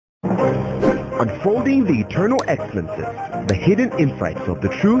Unfolding the eternal excellences, the hidden insights of the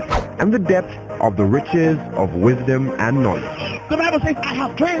truth, and the depth of the riches of wisdom and knowledge. The Bible says, I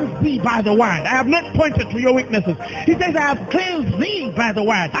have cleansed thee by the word. I have not pointed to your weaknesses. He says, I have cleansed thee by the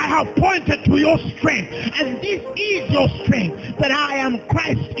word. I have pointed to your strength. And this is your strength, that I am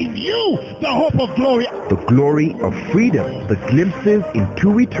Christ in you, the hope of glory. The glory of freedom, the glimpses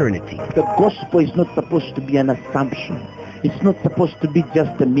into eternity. The gospel is not supposed to be an assumption. It's not supposed to be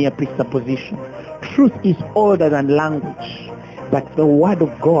just a mere presupposition. Truth is older than language. But the word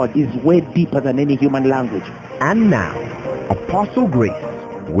of God is way deeper than any human language. And now, Apostle Grace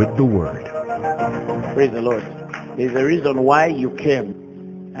with the word. Praise the Lord. There's a reason why you came.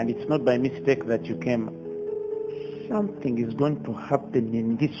 And it's not by mistake that you came. Something is going to happen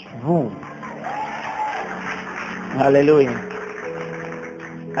in this room. Hallelujah.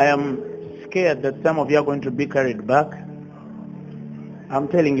 I am scared that some of you are going to be carried back. I'm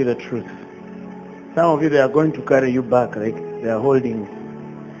telling you the truth. Some of you, they are going to carry you back like they are holding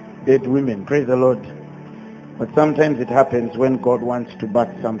dead women. Praise the Lord. But sometimes it happens when God wants to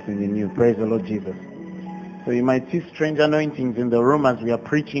birth something in you. Praise the Lord Jesus. So you might see strange anointings in the room as we are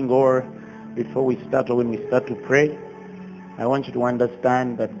preaching, or before we start, or when we start to pray. I want you to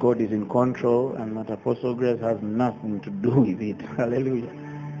understand that God is in control and that Apostle Grace has nothing to do with it. Hallelujah.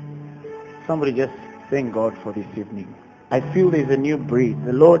 Somebody just thank God for this evening. I feel there's a new breed.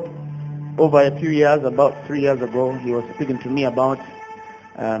 The Lord, over a few years, about 3 years ago, he was speaking to me about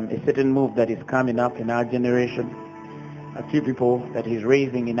a certain move that is coming up in our generation, a few people that he's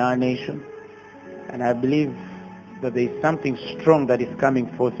raising in our nation. And I believe that there is something strong that is coming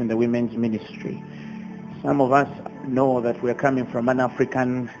forth in the women's ministry. Some of us know that we're coming from an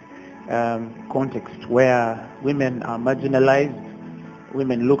African context where women are marginalized.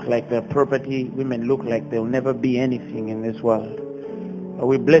 Women look like they're property. Women look like they'll never be anything in this world. But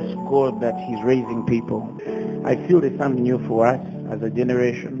we bless God that he's raising people. I feel there's something new for us as a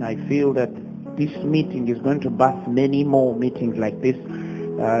generation. I feel that this meeting is going to birth many more meetings like this,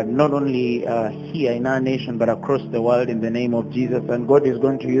 not only here in our nation, but across the world in the name of Jesus. And God is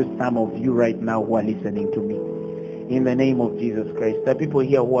going to use some of you right now who are listening to me. In the name of Jesus Christ. There are people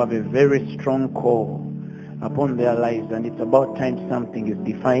here who have a very strong call upon their lives, and it's about time something is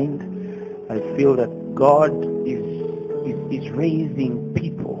defined. I feel that God is raising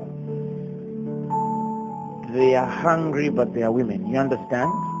people. They are hungry, but they are women. You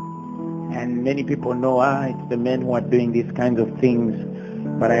understand? And many people know, it's the men who are doing these kinds of things.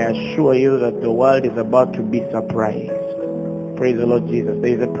 But I assure you that the world is about to be surprised. Praise the Lord Jesus.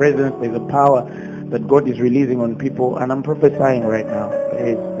 There is a presence, there is a power that God is releasing on people, and I'm prophesying right now.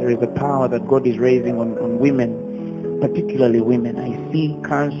 There is a power that God is raising on women, particularly women. I see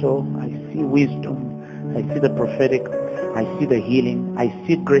counsel, I see wisdom, I see the prophetic, I see the healing, I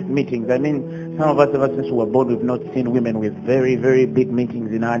see great meetings. I mean, some of us ever since we were born, we've not seen women with very, very big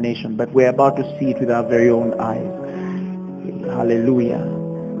meetings in our nation, but we're about to see it with our very own eyes. Hallelujah.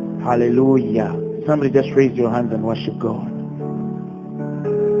 Hallelujah. Somebody just raise your hands and worship God.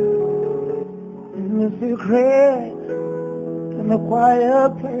 In the secret, in the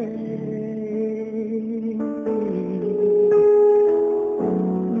quiet place,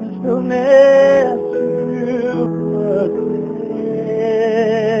 in the stillness, you are great.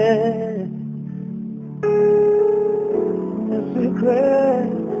 In the secret,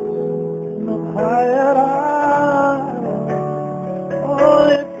 in the quiet hour,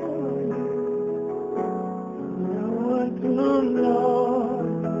 only I want to know.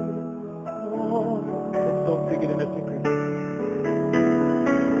 Let's go sing it in the secret.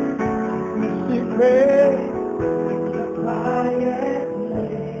 In the secret, in the quiet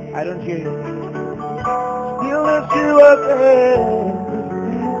place. I don't hear you. Stillness, you are there.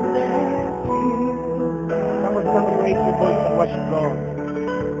 Someone raise your voice and worship God.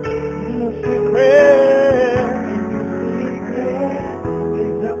 In the secret,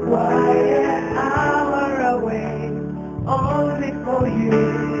 in the quiet hour away, only for you.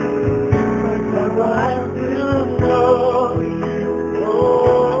 But I want to know you. Oh,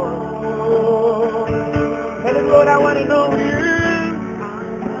 hey Lord, I want to know you.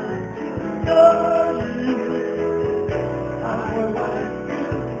 I want to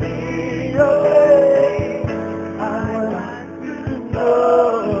be your way. I want to know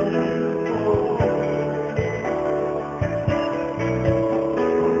you.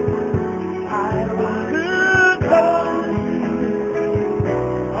 I want to know you.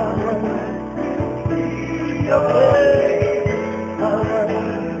 I want to be your way. I want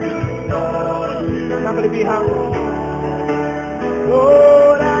to know you. Somebody be humble.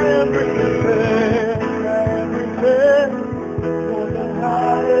 Lord, I am prepared for the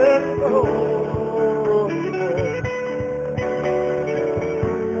highest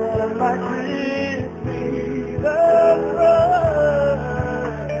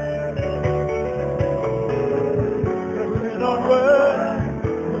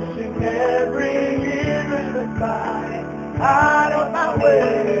every hindrance aside, out of my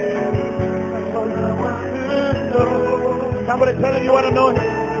way. Somebody tell him you want to know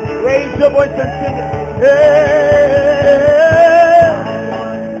him. Raise your voice and sing it. Hey.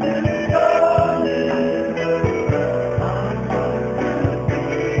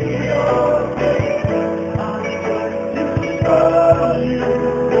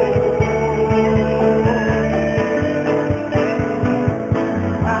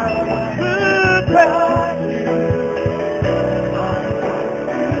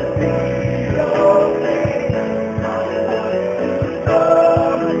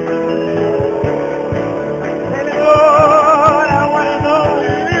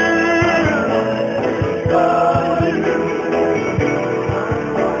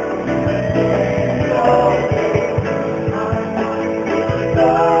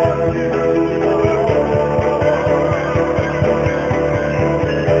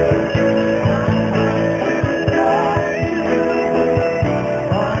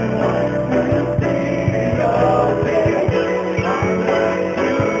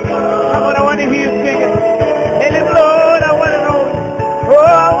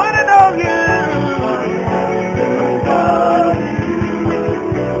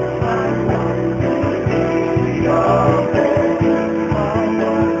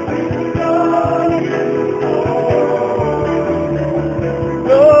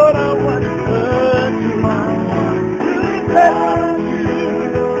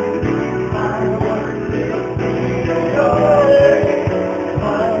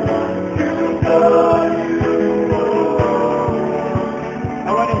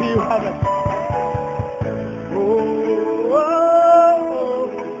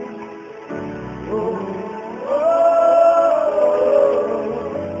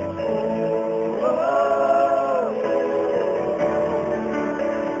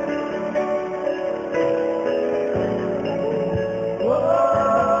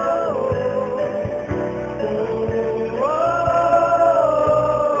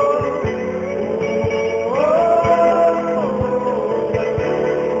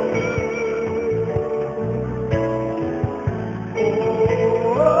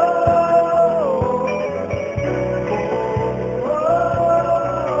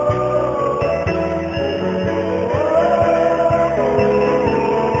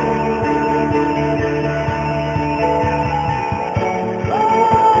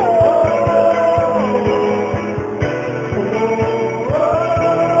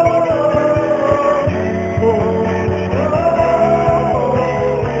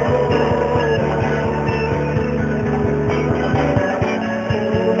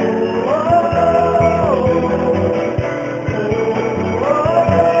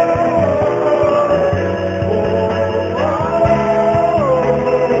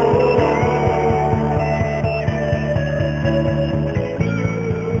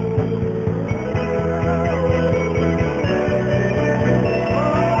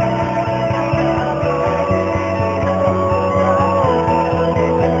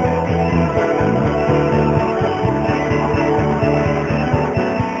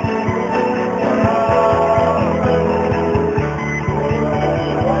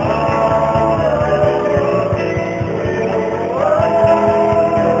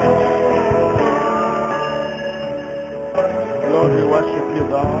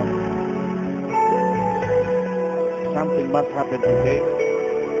 Must happen today.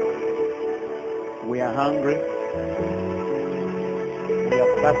 We are hungry. We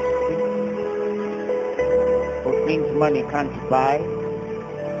are thirsty for things money can't buy.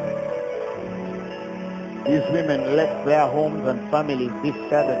 These women left their homes and families this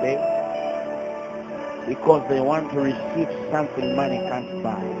Saturday because they want to receive something money can't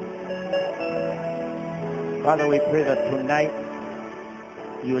buy. Father, we pray that tonight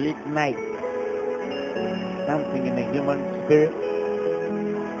you will ignite something in the human spirit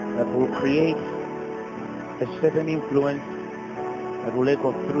that will create a certain influence that will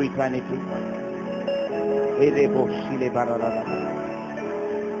echo through eternity.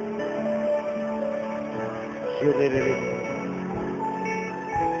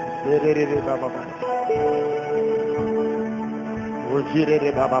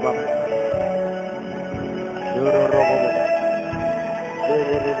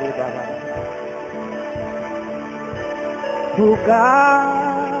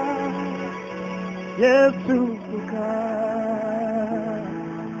 Bukan Yesus, bukan,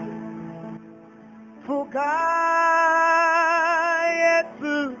 bukan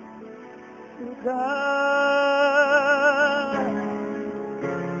Yesus, bukan.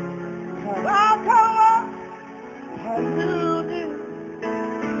 Kalau kau hanyuni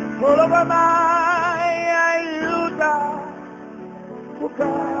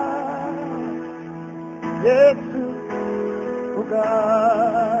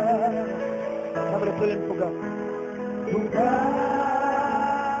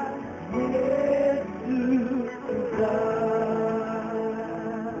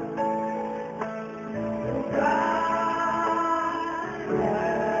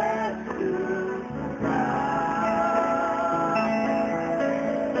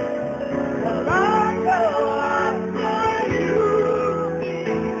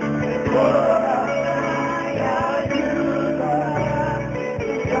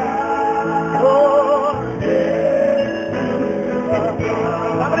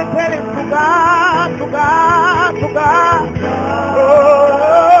Somebody tell him fuga. Fuga.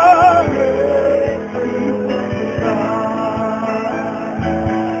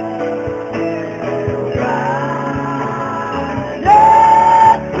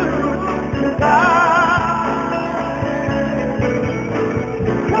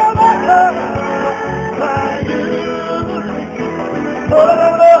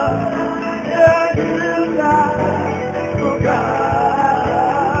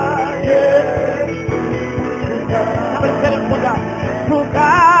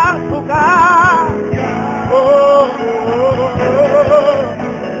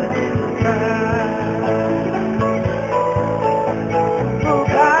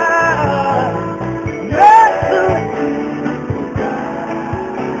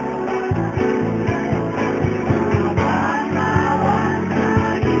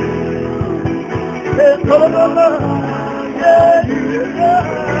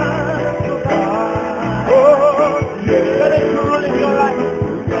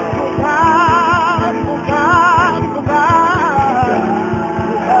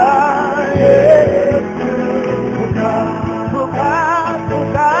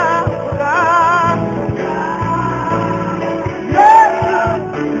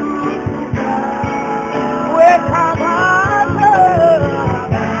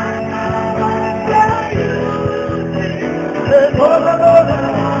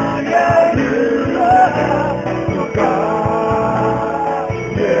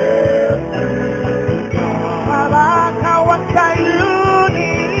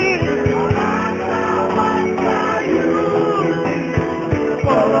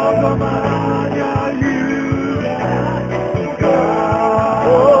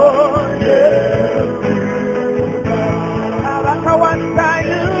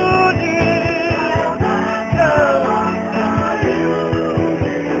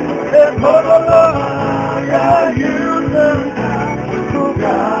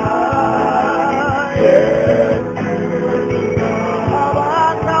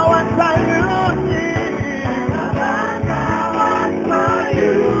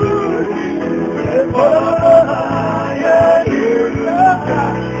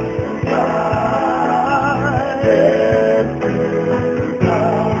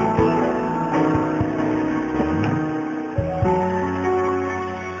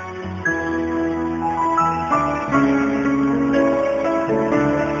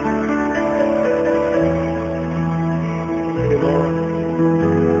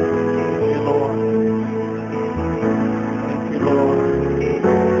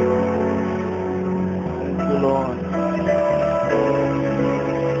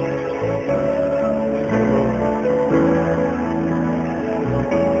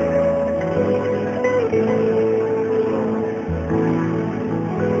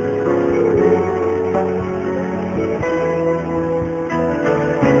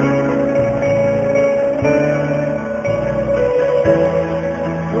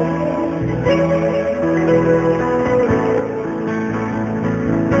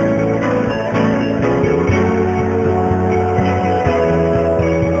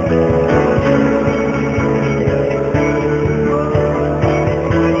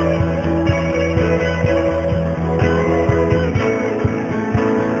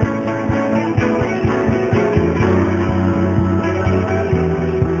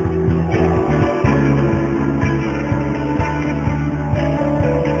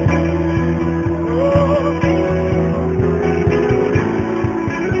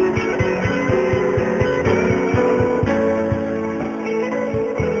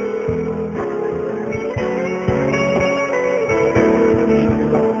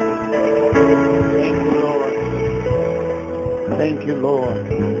 Thank you, Lord.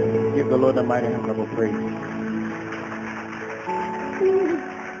 Give the Lord a mighty hand clap of praise.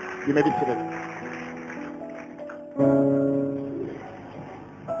 You may be seated.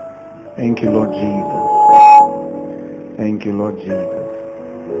 Thank you, Lord Jesus. Thank you, Lord Jesus.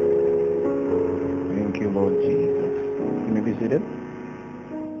 you, Lord Jesus. You may be seated.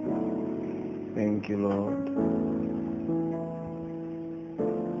 Thank you, Lord.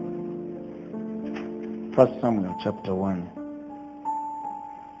 1 Samuel chapter 1.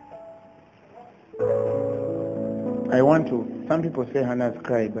 I want to, some people say Hannah's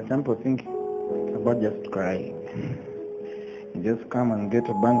cried, but some people think about just crying. You just come and get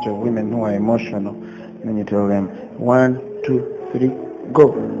a bunch of women who are emotional, and then you tell them, 1, 2, 3,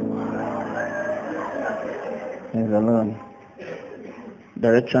 go. Praise the Lord.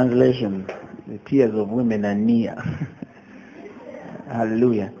 Direct translation, the tears of women are near.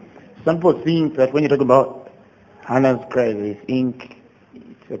 Hallelujah. Some people think that when you talk about Hannah's cry, they think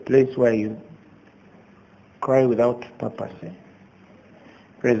it's a place where you cry without purpose.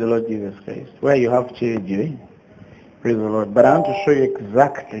 Praise the Lord Jesus Christ. Where you have children. Praise the Lord. But I want to show you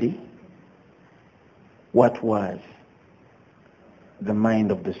exactly what was the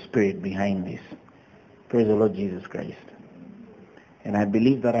mind of the Spirit behind this. Praise the Lord Jesus Christ. And I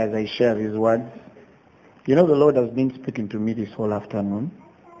believe that as I share these words, you know the Lord has been speaking to me this whole afternoon.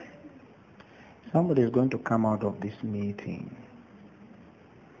 Somebody is going to come out of this meeting.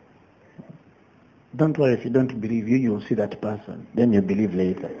 Don't worry, if you don't believe you'll see that person. Then you'll believe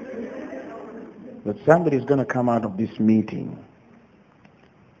later. But somebody is going to come out of this meeting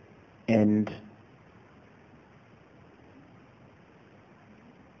and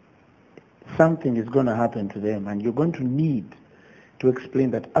something is going to happen to them, and you're going to need to explain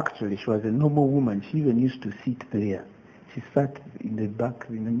that actually she was a normal woman. She even used to sit there. She sat in the back,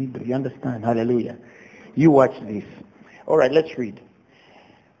 in the middle. You understand? Hallelujah. You watch this. All right, let's read.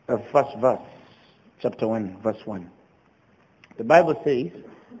 The first verse. Chapter 1, verse 1. The Bible says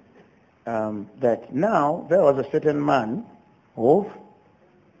that now there was a certain man of,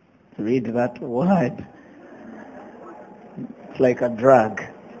 read that word, it's like a drug.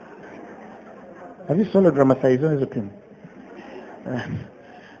 Have you seen a dramatization as a pin?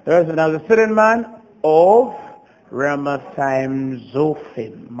 There was now a certain man of Ramathaim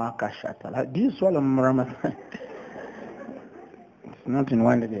Zophim Makashatal. Do you swallow Ramathaim? It's not in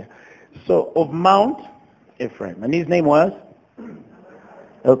one there. So of Mount Ephraim, and his name was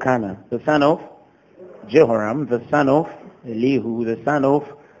Elkanah, the son of Jehoram, the son of Elihu, the son of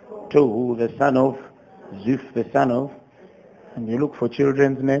Tohu, the son of Zuph, the son of, and you look for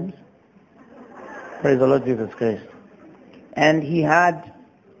children's names. Praise the Lord Jesus Christ. And he had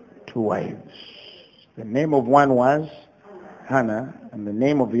 2 wives. The name of one was Hannah, and the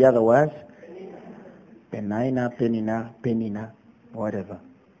name of the other was Penina, whatever.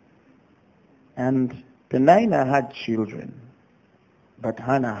 And Penina had children, but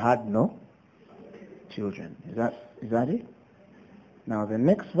Hannah had no children. Is that it? Now the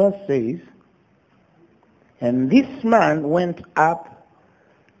next verse says, and this man went up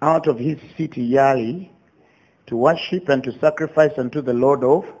out of his city yearly to worship and to sacrifice unto the Lord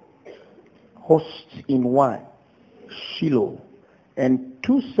of hosts in what? Shiloh. And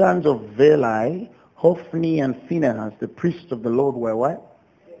 2 sons of Veli, Hophni and Phinehas, the priests of the Lord, were what?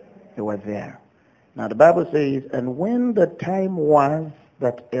 They were there. Now the Bible says, and when the time was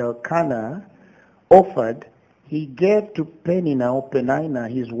that Elkanah offered, he gave to Penina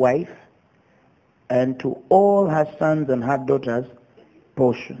his wife, and to all her sons and her daughters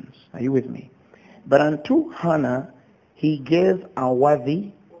portions. Are you with me? But unto Hannah he gave a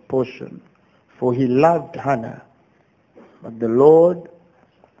worthy portion, for he loved Hannah. But the Lord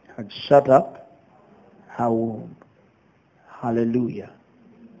had shut up her womb. Hallelujah.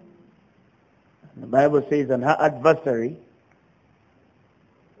 The Bible says, and her adversary,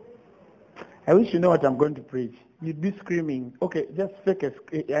 I wish you know what I'm going to preach. You'd be screaming. Okay, just fake an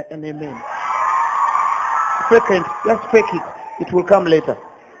amen. Fake it. Just fake it. It will come later.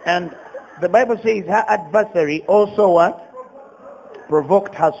 And the Bible says her adversary also what?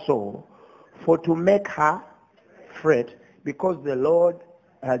 Provoked her soul, for to make her fret, because the Lord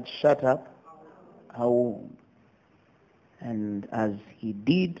had shut up her womb. And as he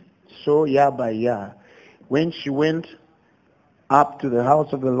did so year by year, when she went up to the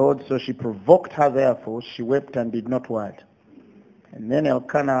house of the Lord, so she provoked her therefore, she wept and did not what? And then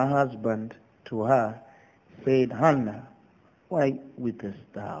Elkanah, her husband, to her said, Hannah, why weepest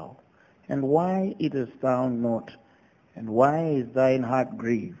thou? And why eatest thou not? And why is thine heart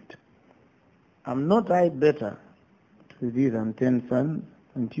grieved? Am not I better to thee than 10 sons?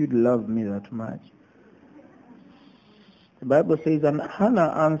 And you'd love me that much? The Bible says, and Hannah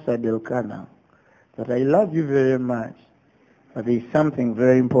answered Elkanah, that I love you very much, but there is something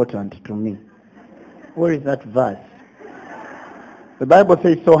very important to me. Where is that verse? The Bible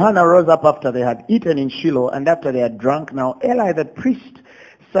says, so Hannah rose up after they had eaten in Shiloh, and after they had drunk. Now Eli the priest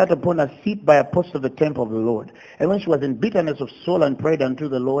sat upon a seat by a post of the temple of the Lord. And when she was in bitterness of soul and prayed unto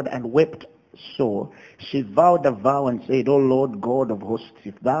the Lord and wept sore, she vowed a vow and said, O Lord God of hosts,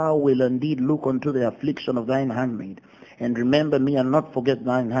 if thou wilt indeed look unto the affliction of thine handmaid, and remember me and not forget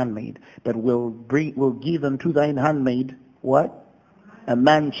thine handmaid, but will give unto thine handmaid, what? A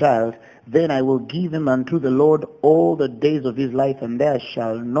man child, then I will give him unto the Lord all the days of his life, and there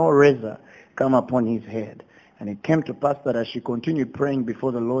shall no razor come upon his head. And it came to pass that as she continued praying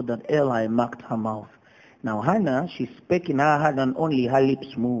before the Lord, that Eli marked her mouth. Now Hannah, she spake in her heart, and only her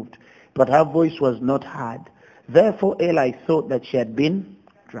lips moved, but her voice was not heard. Therefore Eli thought that she had been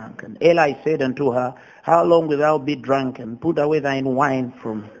drunk. And Eli said unto her, How long wilt thou be drunken? Put away thine wine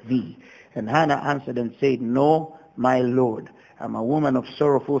from thee. And Hannah answered and said, No, my Lord, I am a woman of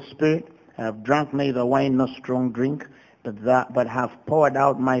sorrowful spirit. I have drunk neither wine nor strong drink, but have poured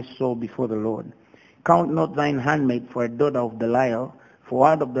out my soul before the Lord. Count not thine handmaid for a daughter of Belial, for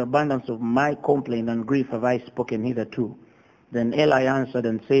out of the abundance of my complaint and grief have I spoken hitherto. Then Eli answered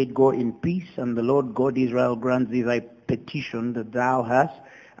and said, Go in peace, and the Lord God Israel grant thee thy petition that thou hast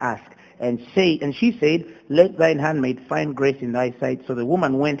asked. And she said, Let thine handmaid find grace in thy sight. So the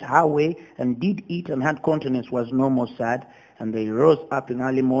woman went her way and did eat, and her countenance was no more sad. And they rose up in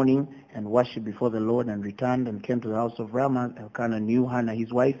early morning and worshipped before the Lord, and returned and came to the house of Ramah. Elkanah knew Hannah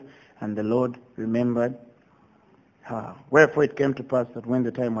his wife, and the Lord remembered her. Wherefore it came to pass that when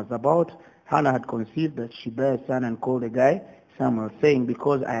the time was about, Hannah had conceived, that she bare a son and called the guy Samuel, saying,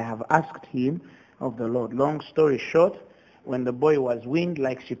 Because I have asked him of the Lord. Long story short, when the boy was weaned,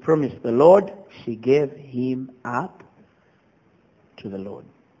 like she promised the Lord, she gave him up to the Lord.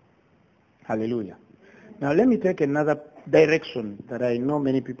 Hallelujah. Now let me take another direction that I know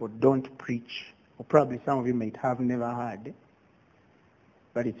many people don't preach, or probably some of you might have never heard,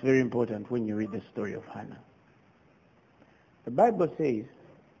 but it's very important when you read the story of Hannah. The Bible says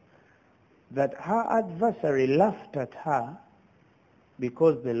that her adversary laughed at her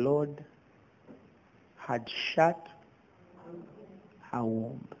because the Lord had shut her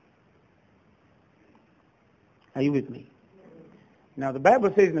womb. Are you with me? Now the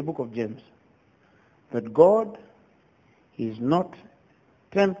Bible says in the book of James that God is not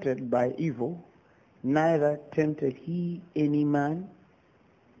tempted by evil, neither tempted he any man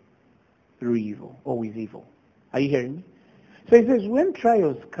through evil or with evil. Are you hearing me? So he says, when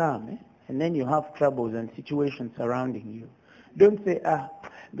trials come, and then you have troubles and situations surrounding you, don't say,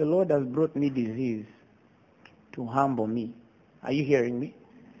 the Lord has brought me disease to humble me. Are you hearing me?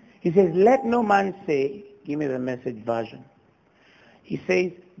 He says, let no man say, give me the Message version. He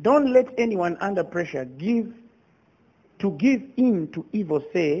says, don't let anyone under pressure give in to evil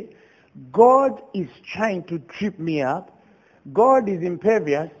say, God is trying to trip me up. God is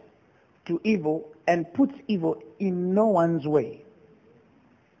impervious to evil and puts evil in no one's way.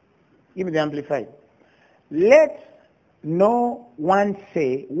 Give me the Amplified. Let no one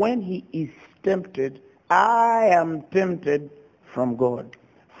say when he is tempted, I am tempted from God.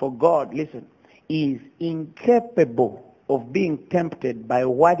 For God, listen, is incapable of being tempted by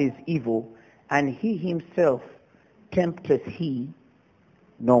what is evil, and he himself tempteth he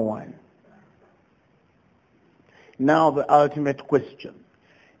no one. Now the ultimate question.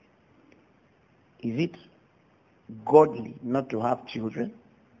 Is it godly not to have children?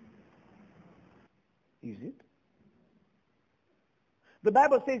 Is it? The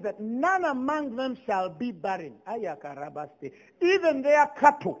Bible says that none among them shall be barren. Even their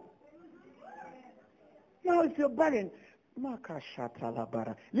cattle. Now if you're barren,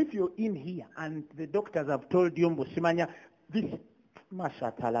 if you're in here and the doctors have told you, this,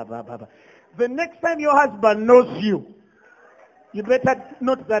 the next time your husband knows you, you better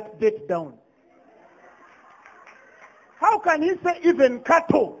note that date down. How can he say even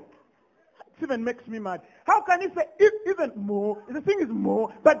cattle? It even makes me mad. How can he say even more? The thing is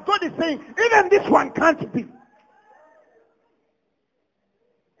more, but God is saying even this one can't be.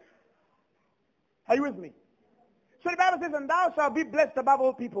 Are you with me? So the Bible says, and thou shalt be blessed above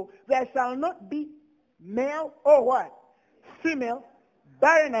all people. There shall not be male or what? Female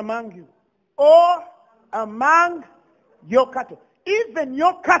barren among you, or among your cattle. Even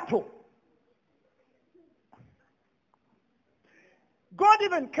your cattle. God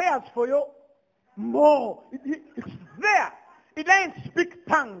even cares for you more. It's there. It doesn't speak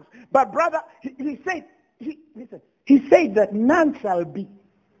tongues. But brother, he said that none shall be.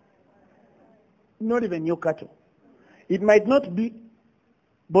 Not even your cattle. It might not be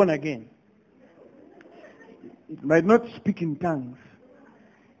born again. It might not speak in tongues.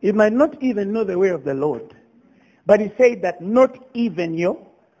 It might not even know the way of the Lord. But he said that not even you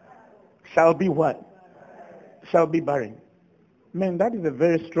shall be what? Shall be barren. Man, that is a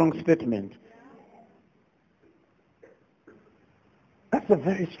very strong statement. That's a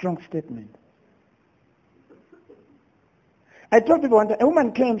very strong statement. I told people one time, a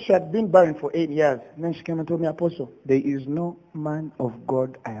woman came, she had been barren for 8 years. And then she came and told me, Apostle, there is no man of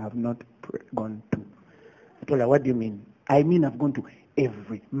God I have not gone to. I told her, what do you mean? I mean I've gone to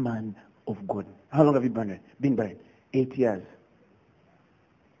every man of God. How long have you been barren? 8 years.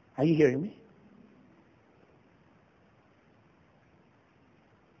 Are you hearing me?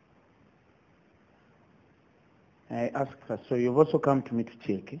 I asked her, so you've also come to me to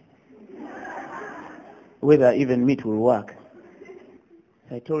check whether even meat will work.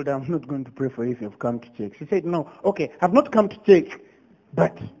 I told her, I'm not going to pray for you if you've come to check. She said, no, okay, I've not come to check,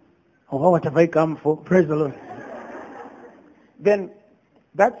 but what have I come for? Praise the Lord. Then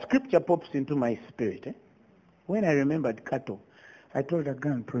that scripture pops into my spirit. When I remembered cattle, I told her, go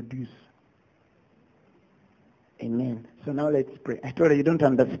and produce. Amen. So now let's pray. I told her, you don't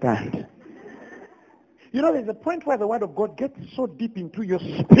understand. You know, there's a point where the word of God gets so deep into your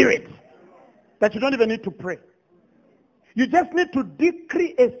spirit that you don't even need to pray. You just need to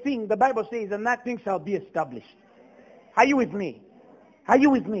decree a thing. The Bible says, and that thing shall be established. Are you with me? Are you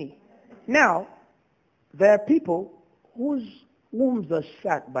with me? Now, there are people whose wombs are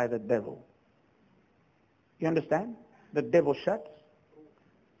shut by the devil. You understand? The devil shuts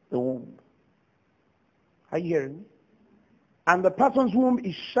the womb. Are you hearing me? And the person's womb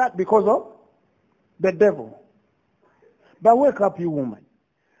is shut because of the devil. But wake up, you woman.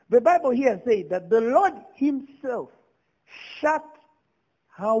 The Bible here says that the Lord himself shut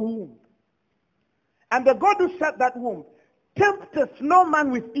her womb. And the God who shut that womb tempteth no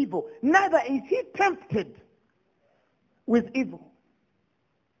man with evil, neither is he tempted with evil.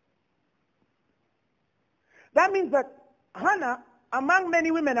 That means that Hannah, among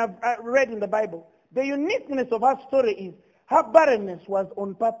many women I've read in the Bible, the uniqueness of her story is her barrenness was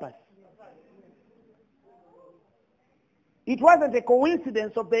on purpose. It wasn't a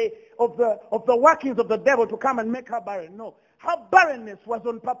coincidence of the workings of the devil to come and make her barren. No, her barrenness was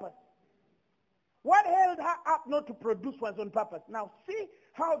on purpose. What held her up not to produce was on purpose. Now see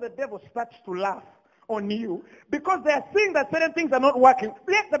how the devil starts to laugh on you because they are seeing that certain things are not working.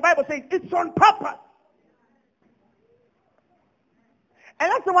 Yet the Bible says it's on purpose.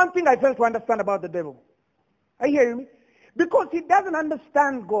 And that's the one thing I fail to understand about the devil. Are you hearing me? Because he doesn't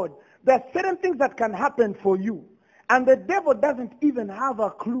understand God. There are certain things that can happen for you. And the devil doesn't even have a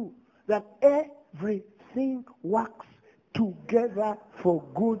clue that everything works together for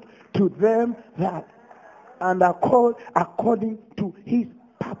good to them that and are called according to his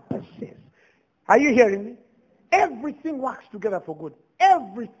purposes. Are you hearing me? Everything works together for good.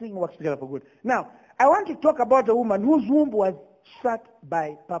 Everything works together for good. Now, I want to talk about a woman whose womb was shut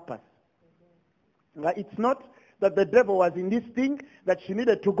by purpose. It's not that the devil was in this thing, that she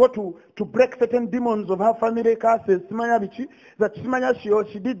needed to go to break certain demons of her family, that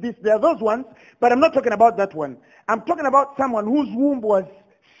she did this. There are those ones, but I'm not talking about that one. I'm talking about someone whose womb was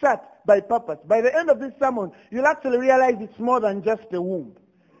shut by purpose. By the end of this sermon, you'll actually realize it's more than just a womb.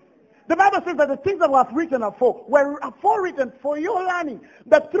 The Bible says that the things that were written were written for your learning,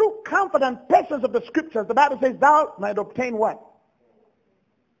 that through comfort and patience of the scriptures, the Bible says thou might obtain what?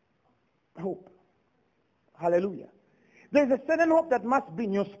 Hope. Hallelujah. There's a certain hope that must be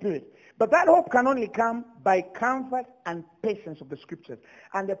in your spirit. But that hope can only come by comfort and patience of the scriptures.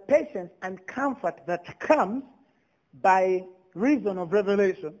 And the patience and comfort that comes by reason of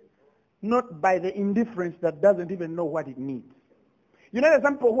revelation, not by the indifference that doesn't even know what it needs. You know, there's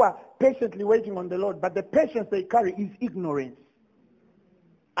some people who are patiently waiting on the Lord, but the patience they carry is ignorance.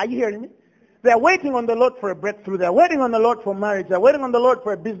 Are you hearing me? They're waiting on the Lord for a breakthrough. They're waiting on the Lord for marriage. They're waiting on the Lord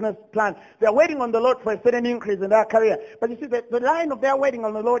for a business plan. They're waiting on the Lord for a certain increase in their career. But you see, the line of their waiting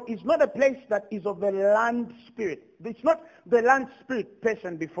on the Lord is not a place that is of the land spirit. It's not the land spirit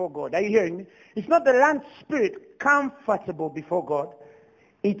patient before God. Are you hearing me? It's not the land spirit comfortable before God.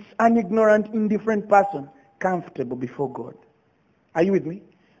 It's an ignorant, indifferent person comfortable before God. Are you with me?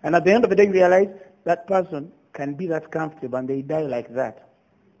 And at the end of the day, you realize that person can be that comfortable and they die like that.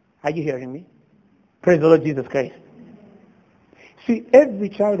 Are you hearing me? Praise the Lord Jesus Christ. See, every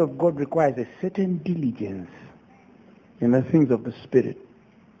child of God requires a certain diligence in the things of the Spirit.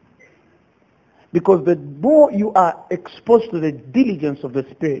 Because the more you are exposed to the diligence of the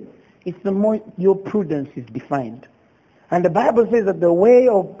Spirit, it's the more your prudence is defined. And the Bible says that the way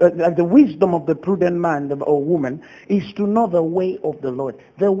of, the wisdom of the prudent man or woman is to know the way of the Lord.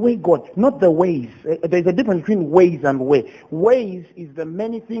 The way God, not the ways. There's a difference between ways and way. Ways is the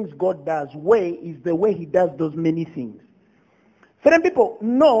many things God does. Way is the way he does those many things. Certain people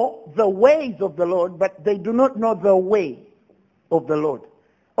know the ways of the Lord, but they do not know the way. of the Lord.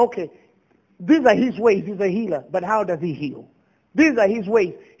 Okay, these are his ways. He's a healer, but how does he heal? These are his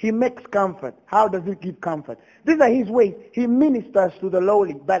ways. He makes comfort. How does he give comfort? These are his ways. He ministers to the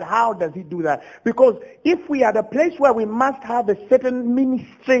lowly, but how does he do that? Because if we are at a place where we must have a certain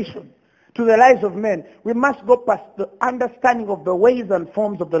ministration to the lives of men, we must go past the understanding of the ways and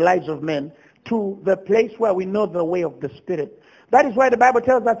forms of the lives of men to the place where we know the way of the Spirit. That is why the Bible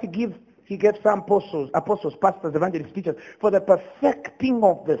tells us he gives some apostles, pastors, evangelists, teachers, for the perfecting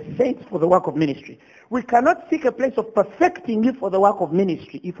of the saints for the work of ministry. We cannot seek a place of perfecting you for the work of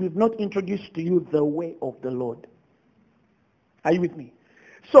ministry if we've not introduced to you the way of the Lord. Are you with me?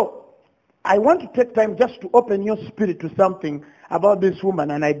 So, I want to take time just to open your spirit to something about this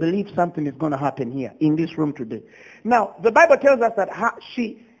woman, and I believe something is going to happen here in this room today. Now, the Bible tells us that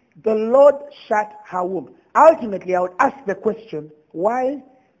the Lord shut her womb. Ultimately, I would ask the question, why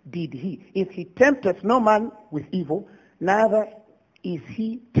did he? If he tempteth no man with evil, neither is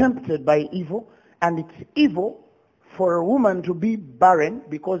he tempted by evil. And it's evil for a woman to be barren,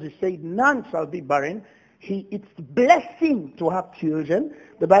 because he said none shall be barren. It's blessing to have children.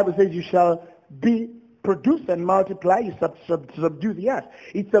 The Bible says you shall be produce and multiply, you subdue the earth.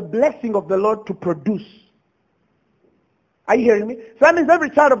 It's a blessing of the Lord to produce. Are you hearing me? So that means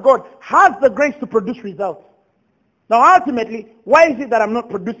every child of God has the grace to produce results. Now ultimately, why is it that I'm not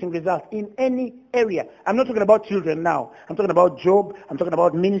producing results in any area? I'm not talking about children now. I'm talking about job. I'm talking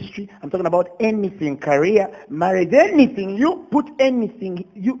about ministry. I'm talking about anything, career, marriage, anything. You put anything,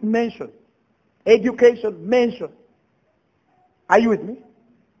 you mention. Education, mention. Are you with me?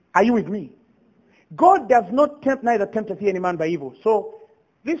 Are you with me? God does not tempt, neither tempteth he any man by evil. So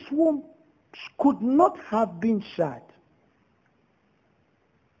this womb could not have been shut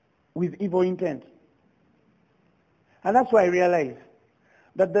with evil intent. And that's why I realize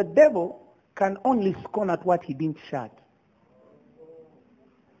that the devil can only scorn at what he didn't shut.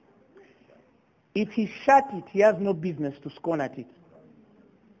 If he shut it, he has no business to scorn at it.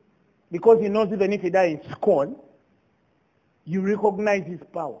 Because he knows even if he dies in scorn, you recognize his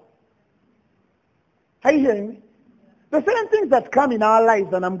power. Are you hearing me? There are certain things that come in our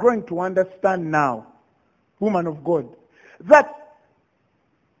lives, and I'm growing to understand now, woman of God, that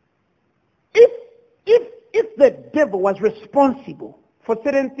if the devil was responsible for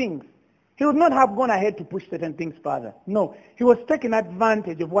certain things, he would not have gone ahead to push certain things further. No, he was taking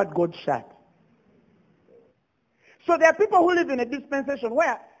advantage of what God shut. So there are people who live in a dispensation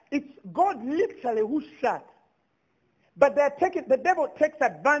where it's God literally who shut. But the devil takes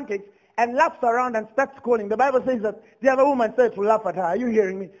advantage and laughs around and starts calling. The Bible says that the other woman said to laugh at her. Are you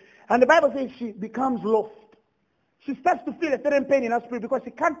hearing me? And the Bible says she becomes lost. She starts to feel a certain pain in her spirit because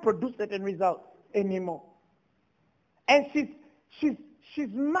she can't produce certain results anymore. And she's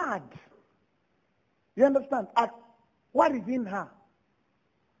mad. You understand? At what is in her.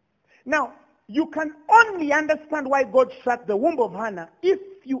 Now, you can only understand why God shut the womb of Hannah if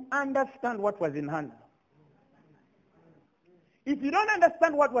you understand what was in Hannah. If you don't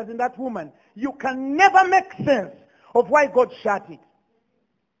understand what was in that woman, you can never make sense of why God shut it.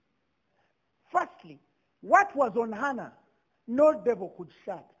 Firstly, what was on Hannah, no devil could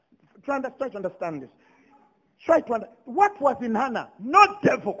shut. Try to understand this. What was in Hannah, no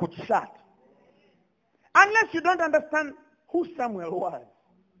devil could shut. Unless you don't understand who Samuel was.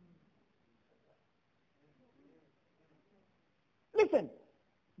 Listen,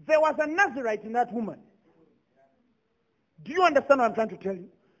 there was a Nazirite in that woman. Do you understand what I'm trying to tell you?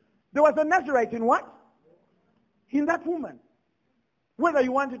 There was a Nazirite in what? In that woman. Whether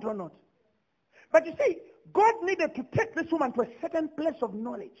you want it or not. But you see, God needed to take this woman to a certain place of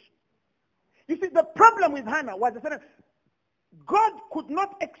knowledge. You see, the problem with Hannah was God could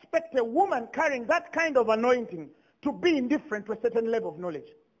not expect a woman carrying that kind of anointing to be indifferent to a certain level of knowledge.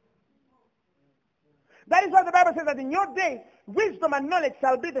 That is why the Bible says that in your days, wisdom and knowledge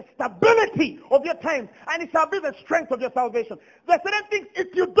shall be the stability of your times, and it shall be the strength of your salvation. There are certain things,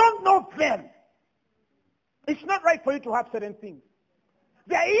 if you don't know them, it's not right for you to have certain things.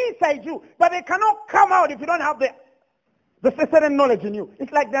 They are inside you, but they cannot come out if you don't have the certain knowledge in you.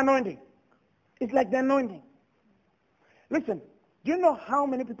 It's like the anointing. It's like the anointing. Listen, do you know how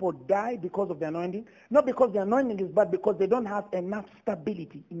many people die because of the anointing? Not because the anointing is bad, because they don't have enough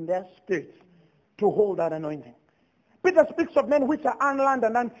stability in their spirits to hold that anointing. Peter speaks of men which are unlearned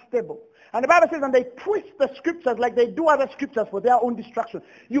and unstable. And the Bible says, and they twist the scriptures like they do other scriptures for their own destruction.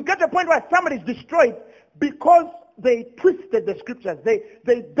 You get to a point where somebody is destroyed because they twisted the scriptures.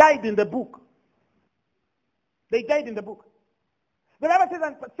 They died in the book. They died in the book. The Bible says,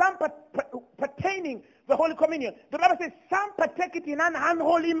 and some pertaining the Holy Communion, the Bible says, some partake it in an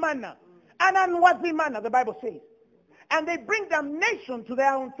unholy manner, an unworthy manner, the Bible says. And they bring damnation to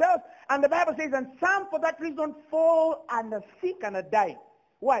their own selves. And the Bible says, and some for that reason fall and are sick and are dying.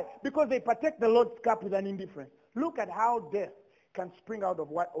 Why? Because they partake the Lord's cup with an indifference. Look at how death can spring out of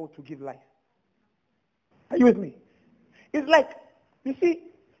what ought to give life. Are you with me? It's like, you see,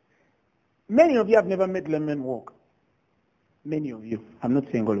 many of you have never met lemon walk. Many of you. I'm not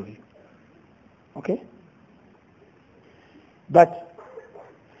saying all of you. Okay? But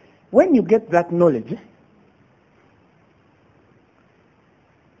when you get that knowledge,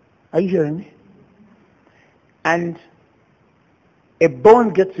 are you hearing me? And a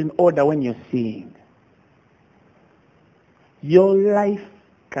bone gets in order when you're seeing. Your life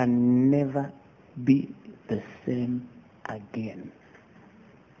can never be the same again.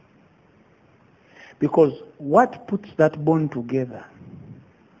 Because what puts that bone together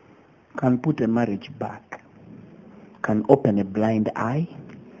can put a marriage back, can open a blind eye,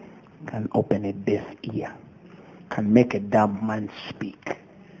 can open a deaf ear, can make a dumb man speak,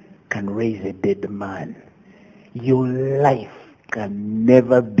 can raise a dead man. Your life can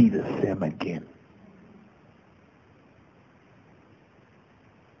never be the same again.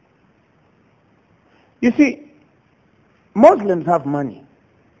 You see, Muslims have money.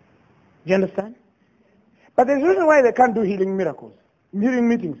 Do you understand? But there's a reason why they can't do healing miracles, healing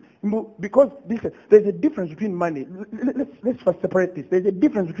meetings. Because there's a difference between money. Let's first separate this. There's a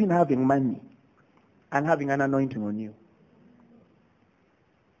difference between having money and having an anointing on you.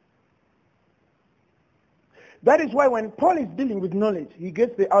 That is why when Paul is dealing with knowledge, he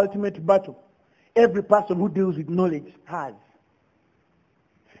gets the ultimate battle. Every person who deals with knowledge has.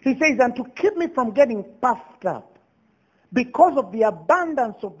 He says, and to keep me from getting puffed up, because of the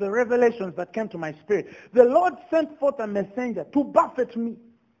abundance of the revelations that came to my spirit, the Lord sent forth a messenger to buffet me.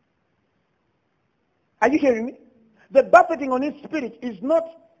 Are you hearing me? The buffeting on his spirit is not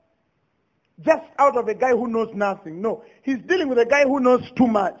just out of a guy who knows nothing. No, he's dealing with a guy who knows too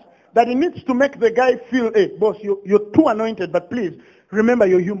much. That he needs to make the guy feel, hey, boss, you're too anointed, but please, remember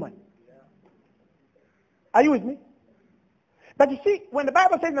you're human. Are you with me? But you see, when the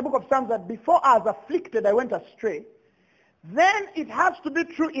Bible says in the book of Psalms that before I was afflicted, I went astray, then it has to be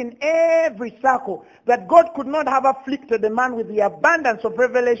true in every circle that God could not have afflicted a man with the abundance of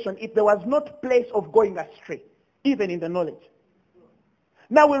revelation if there was not place of going astray, even in the knowledge.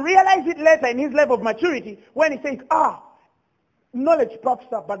 Now we realize it later in his level of maturity when he says, knowledge puffs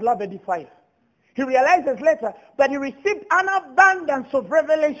up, but love edifies. He realizes later that he received an abundance of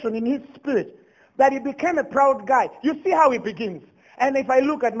revelation in his spirit, that he became a proud guy. You see how he begins. And if I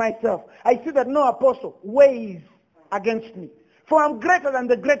look at myself, I see that no apostle weighs against me. For I'm greater than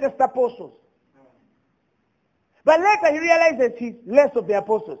the greatest apostles. But later he realizes he's less of the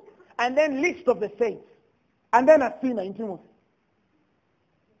apostles. And then least of the saints. And then a sinner in Timothy.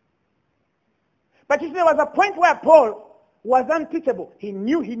 But you see, there was a point where Paul was unteachable. He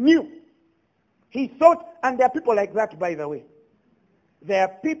knew. He thought, and there are people like that, by the way. There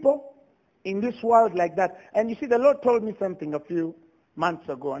are people in this world like that. And you see, the Lord told me something a few months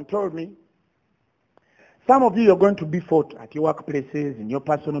ago and told me, some of you are going to be fought at your workplaces, in your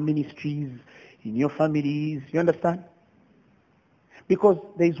personal ministries, in your families. You understand? Because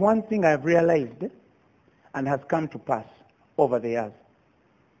there is one thing I have realized and has come to pass over the years.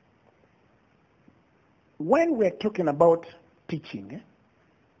 When we're talking about teaching,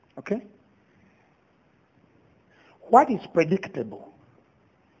 okay, what is predictable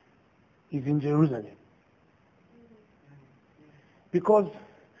is in Jerusalem. Because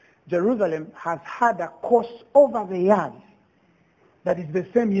Jerusalem has had a course over the years that is the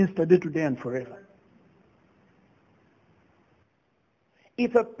same yesterday, today, and forever.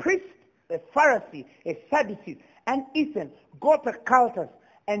 If a priest, a Pharisee, a Sadducee, an Ethan got a cultus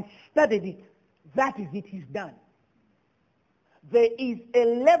and studied it, that is it, he's done. There is a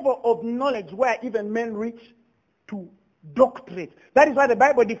level of knowledge where even men reach to doctorate. That is why the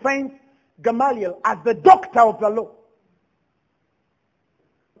Bible defines Gamaliel as the doctor of the law.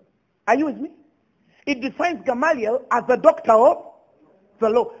 Are you with me? It defines Gamaliel as the doctor of the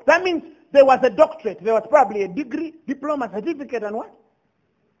law. That means there was a doctorate. There was probably a degree, diploma, certificate, and what?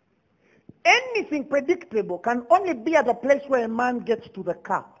 Anything predictable can only be at a place where a man gets to the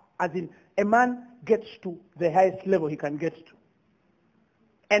cap. As in, a man gets to the highest level he can get to.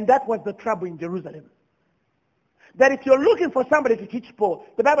 And that was the trouble in Jerusalem. That if you're looking for somebody to teach Paul,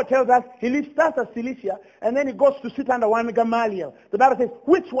 the Bible tells us he leaves Tarsus, Cilicia, and then he goes to sit under one Gamaliel. The Bible says,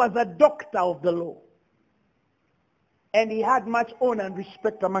 which was a doctor of the law. And he had much honor and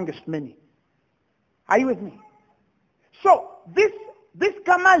respect amongst many. Are you with me? So, this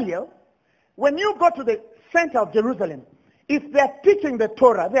Gamaliel, when you go to the center of Jerusalem, if they're teaching the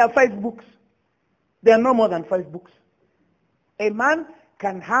Torah, there are 5 books. There are no more than 5 books. A man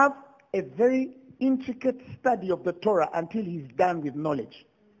can have a very intricate study of the Torah until he's done with knowledge,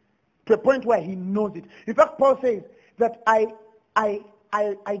 to a point where he knows it. In fact, Paul says that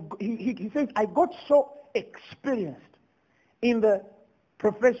he says, I got so experienced in the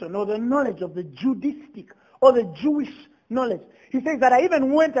profession or the knowledge of the Judaistic or the Jewish knowledge. He says that I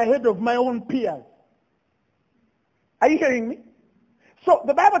even went ahead of my own peers. Are you hearing me? So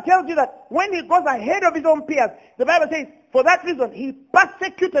the Bible tells you that when he goes ahead of his own peers, the Bible says for that reason he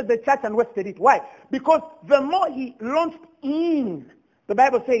persecuted the church and wasted it. Why? Because the more he launched in, the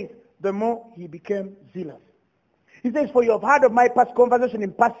Bible says, the more he became zealous. He says, for you have heard of my past conversation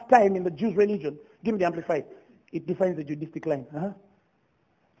in past time in the Jews' religion. Give me the Amplified. It defines the Judaistic line.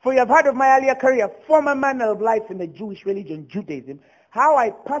 For you have heard of my earlier career, former manner of life in the Jewish religion, Judaism, how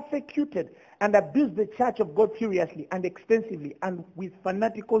I persecuted and abused the church of God furiously and extensively and with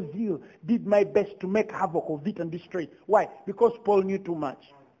fanatical zeal did my best to make havoc of it and destroy it. Why? Because Paul knew too much.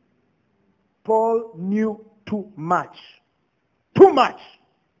 Paul knew too much. Too much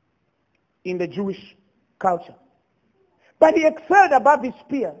in the Jewish culture. But he excelled above his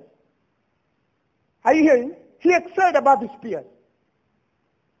peers. Are you hearing? He excelled above his peers.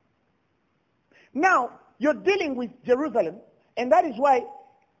 Now, you're dealing with Jerusalem, and that is why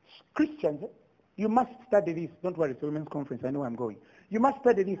Christians, you must study this. Don't worry, it's a women's conference. I know I'm going. You must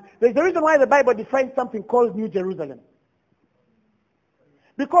study this. There's a reason why the Bible defines something called New Jerusalem.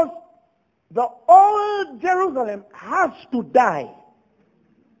 Because the old Jerusalem has to die.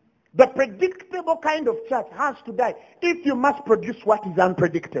 The predictable kind of church has to die if you must produce what is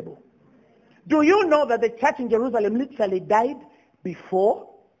unpredictable. Do you know that the church in Jerusalem literally died before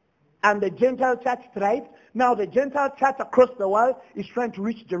and the Gentile church thrived? Now the Gentile church across the world is trying to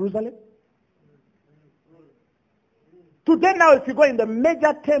reach Jerusalem. Today now if you go in the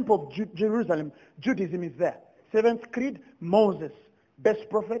major temple of Jerusalem, Judaism is there. Seventh Creed, Moses, best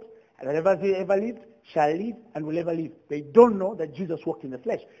prophet, ever lived, shall live, and will ever live. They don't know that Jesus walked in the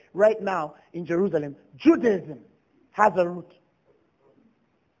flesh. Right now in Jerusalem, Judaism has a root.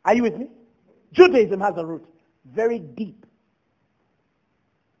 Are you with me? Judaism has a root. Very deep.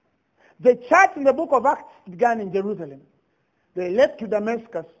 The church in the book of Acts began in Jerusalem. They left to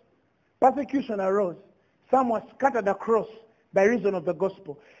Damascus. Persecution arose. Some were scattered across by reason of the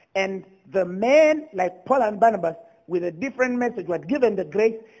gospel. And the men like Paul and Barnabas, with a different message, were given the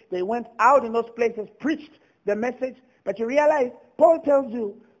grace. They went out in those places, preached the message. But you realize, Paul tells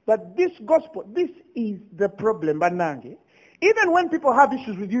you that this gospel, this is the problem. Banange. Even when people have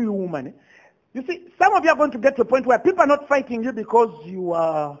issues with you, woman, you see, some of you are going to get to a point where people are not fighting you because you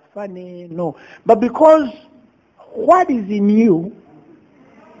are funny, no. But because what is in you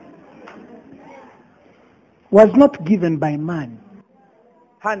was not given by man.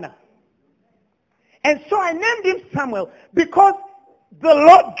 Hannah. And so I named him Samuel because the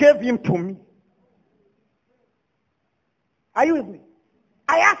Lord gave him to me. Are you with me?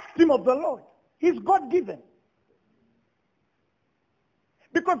 I asked him of the Lord. He's God-given.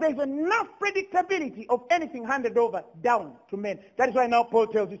 Because there's enough predictability of anything handed over down to men. That is why now Paul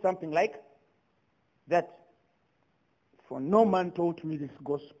tells you something like that. For no man told me this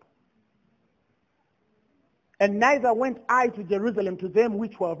gospel. And neither went I to Jerusalem to them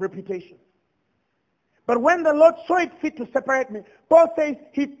which were of reputation. But when the Lord saw it fit to separate me, Paul says,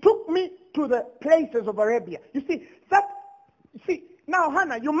 he took me to the places of Arabia. You see, now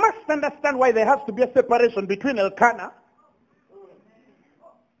Hannah, you must understand why there has to be a separation between Elkanah.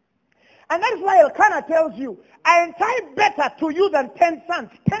 And that is why Elkanah tells you, I untie better to you than 10 sons,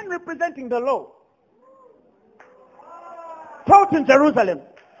 10 representing the law. Taught in Jerusalem.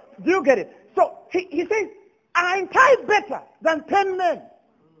 Do you get it? So he says, I untie better than 10 men.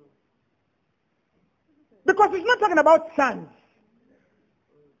 Because he's not talking about sons.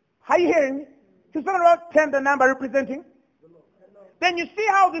 Are you hearing me? He's talking about 10, the number representing. Then you see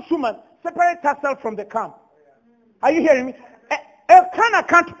how this woman separates herself from the camp. Are you hearing me? Elkanah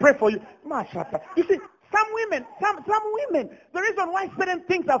can't pray for you. You see, some women, the reason why certain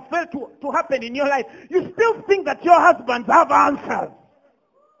things have failed to happen in your life, you still think that your husbands have answers.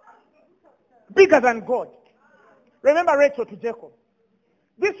 Bigger than God. Remember Rachel to Jacob.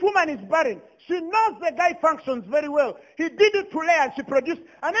 This woman is barren. She knows the guy functions very well. He did it to Leah and she produced.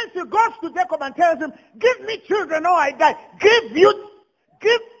 And then she goes to Jacob and tells him, give me children or I die. Give.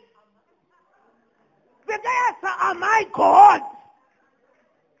 The guy asks her, am I God?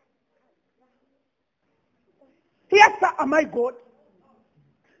 He asked her, am I God?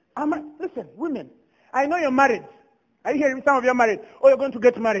 Listen, women, I know you're married. Are you hearing me? Some of you are married. Or you're going to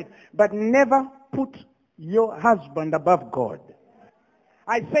get married. But never put your husband above God.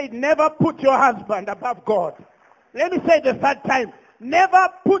 I said never put your husband above God. Let me say the third time. Never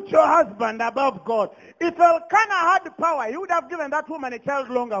put your husband above God. If Elkanah had the power, he would have given that woman a child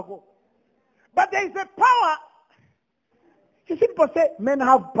long ago. But there is a power. You see, people say men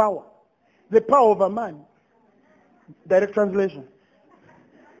have power. The power of a man. Direct translation.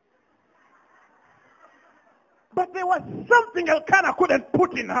 But there was something Elkanah couldn't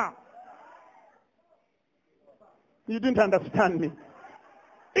put in her. You didn't understand me.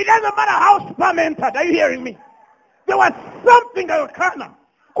 It doesn't matter how sperm entered. Are you hearing me? There was something Elkanah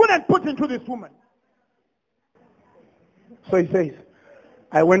couldn't put into this woman. So he says,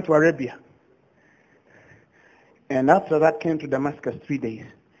 I went to Arabia. And after that came to Damascus 3 days.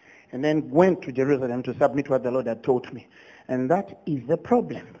 And then went to Jerusalem to submit what the Lord had taught me. And that is the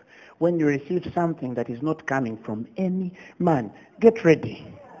problem. When you receive something that is not coming from any man, get ready.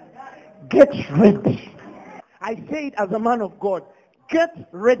 Get ready. I say it as a man of God. Get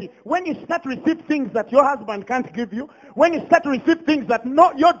ready. When you start to receive things that your husband can't give you, when you start to receive things that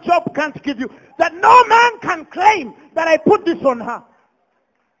your job can't give you, that no man can claim that I put this on her.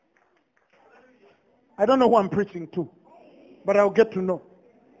 I don't know who I'm preaching to, but I'll get to know.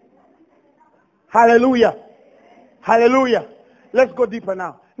 Hallelujah. Hallelujah. Let's go deeper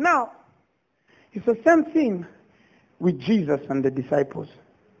now. Now, it's the same thing with Jesus and the disciples.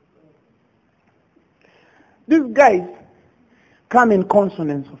 These guys come in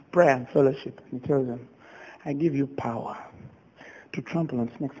consonance of prayer and fellowship. He tells them, I give you power to trample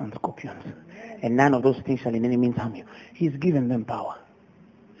on snakes and scorpions, and none of those things shall in any means harm you. He's given them power.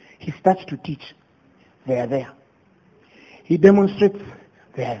 He starts to teach. They are there. He demonstrates.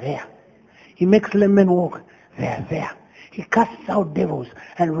 They are there. He makes lame men walk. They are there. He casts out devils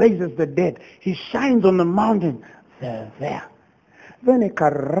and raises the dead. He shines on the mountain. They are there. Then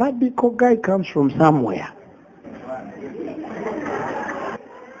a radical guy comes from somewhere.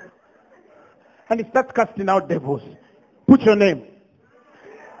 And he starts casting out devils. Put your name.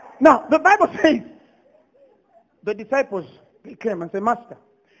 Now, the Bible says, the disciples, they came and said, Master,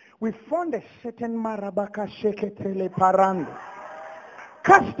 we found a certain marabaka sheketele parando,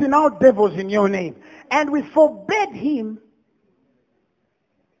 casting out devils in your name. And we forbade him.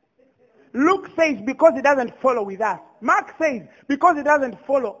 Luke says, because he doesn't follow with us. Mark says, because he doesn't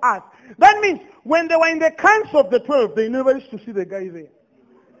follow us. That means, when they were in the camps of the 12, they never used to see the guy there.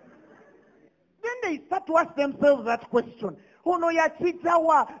 Then they start to ask themselves that question. Oh no, that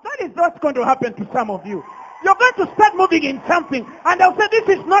is what's going to happen to some of you. You're going to start moving in something, and they'll say,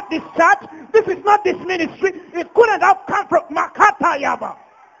 this is not this church, this is not this ministry, it couldn't have come from Makata Yaba.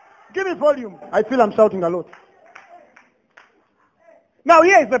 Give me volume. I feel I'm shouting a lot. Now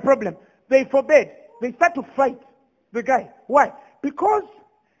here is the problem. They forbade. They start to fight the guy. Why? Because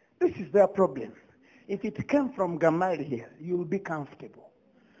this is their problem. If it came from Gamaliel, you'll be comfortable.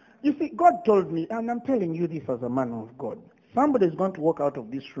 You see, God told me, and I'm telling you this as a man of God, somebody is going to walk out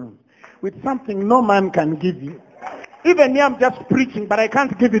of this room with something no man can give you. Even me, I'm just preaching, but I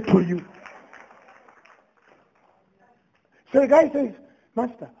can't give it to you. So the guy says,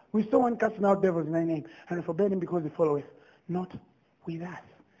 Master, we saw one casting out devils in thy name, and we forbade him because he followeth not with us.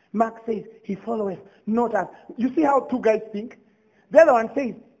 Mark says, he followeth not us. You see how two guys think? The other one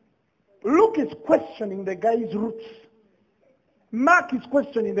says, Luke is questioning the guy's roots. Mark is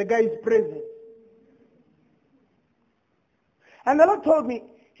questioning the guy's presence. And the Lord told me,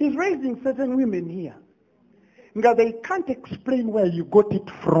 he's raising certain women here. Because they can't explain where you got it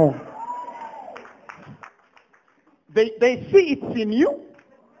from. They see it's in you.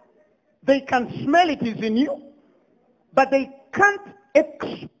 They can smell it is in you. But they can't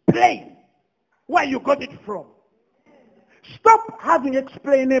explain where you got it from. Stop having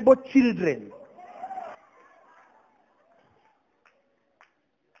explainable children.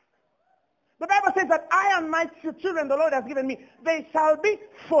 The Bible says that I and my children the Lord has given me, they shall be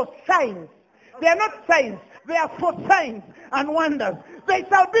for signs. They are not signs. They are for signs and wonders. They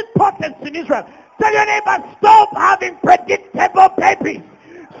shall be portents in Israel. Tell your neighbor, stop having predictable babies.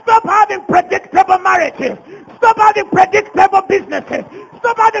 Stop having predictable marriages. Stop having predictable businesses.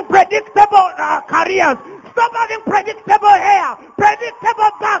 Stop having predictable careers. Stop having predictable hair,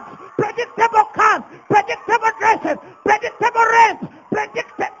 predictable bags, predictable cars, predictable dresses, predictable rent,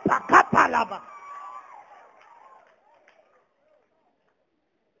 predictable kapalaba.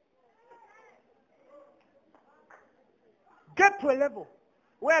 Get to a level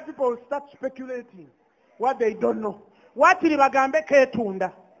where people will start speculating what they don't know. What did bagambe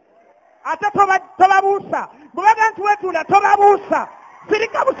ketunda? Ata tobabusa. Bubaga ntwetunda tobabusa.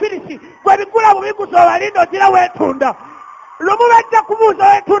 Sirika busirisi. Gwe bikula bubikuzo balindo tira wetunda. Lumuwejja kubuza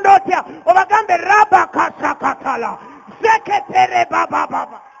wetunda otya. Obagambe raba kasakatala. Seketere baba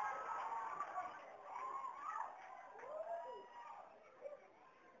baba.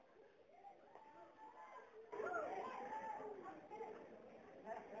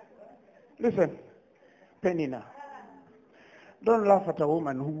 Listen, Penina, don't laugh at a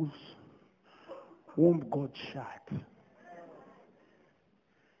woman whose womb got shut.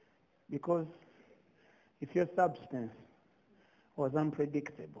 Because if your substance was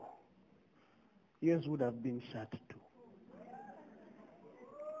unpredictable, yours would have been shut too.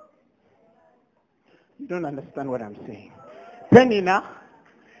 You don't understand what I'm saying. Penina,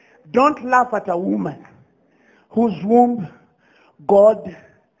 don't laugh at a woman whose womb God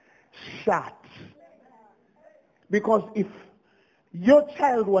shut. Because if your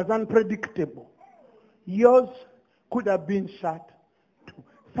child was unpredictable, yours could have been shut too.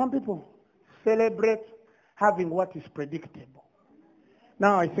 Some people celebrate having what is predictable.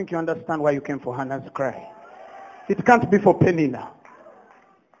 Now I think you understand why you came for Hannah's cry. It can't be for Penina.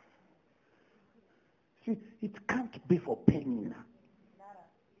 See, it can't be for Penina.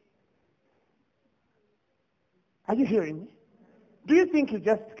 Are you hearing me? Do you think you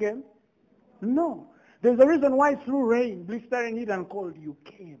just came? No. There's a reason why through rain, blistering heat and cold, you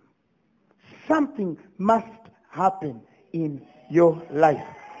came. Something must happen in your life.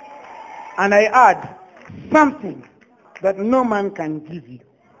 And I add, something that no man can give you.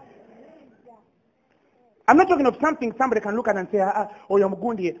 I'm not talking of something somebody can look at and say, oh, you're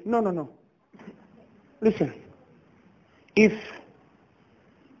Mugundi. No. Listen, I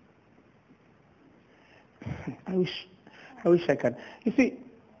wish I could. You see,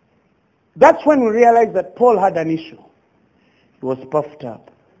 that's when we realized that Paul had an issue. He was puffed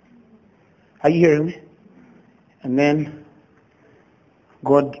up. Are you hearing me? And then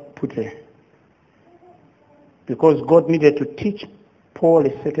God because God needed to teach Paul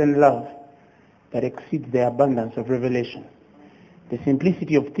a certain love that exceeds the abundance of revelation. The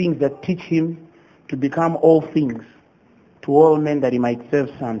simplicity of things that teach him to become all things to all men, that he might serve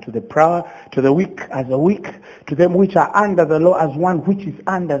some, to the proud, to the weak as a weak, to them which are under the law as one which is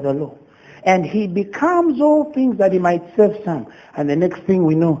under the law. And he becomes all things that he might serve some. And the next thing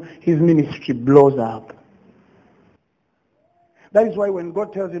we know, his ministry blows up. That is why when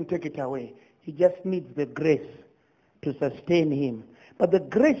God tells him, take it away, he just needs the grace to sustain him. But the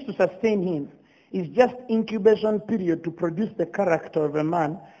grace to sustain him is just incubation period to produce the character of a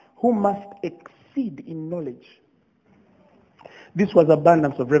man who must exceed in knowledge. This was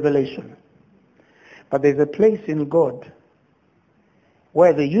abundance of revelation. But there's a place in God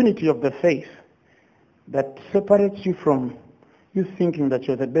where the unity of the faith that separates you from you thinking that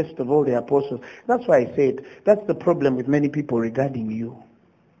you're the best of all the apostles. That's why I said that's the problem with many people regarding you.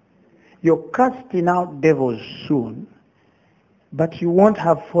 You're casting out devils soon, but you won't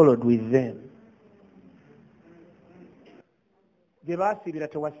have followed with them.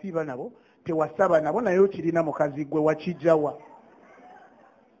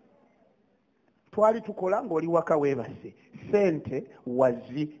 Twali tukola ng'oli waka weebase sente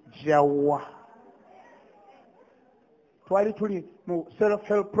wazijjawa. Twali tuli mu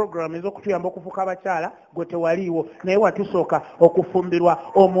self-help program ez'okutuyamba okufuuka abakyala gwe tewaliiwo naye watusooka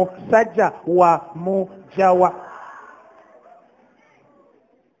okufumbirwa omusajja wa mujawa.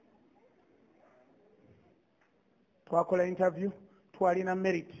 Twakola interview, twalina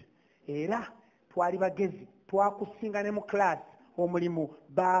merit era twali bagezi, twakusinga ne mu class omulimu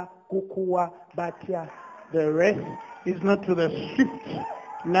bakukuwa batya. The rest is not to the swift,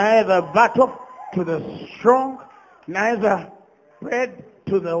 neither battle to the strong, neither bread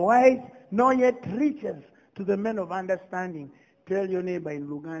to the wise, nor yet riches to the men of understanding. Tell your neighbor in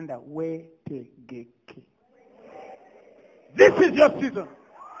Luganda, wetegeke. This is your season.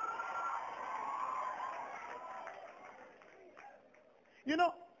 You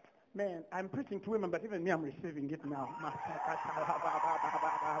know, man, I'm preaching to women, but even me, I'm receiving it now.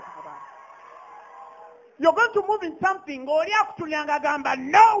 You're going to move in something. No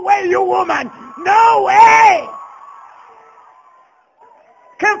way, you woman. No way.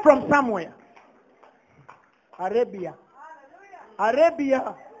 Came from somewhere. Arabia,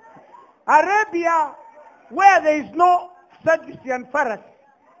 where there is no Sadducee and Pharisee.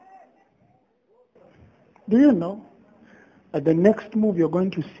 Do you know that the next move you're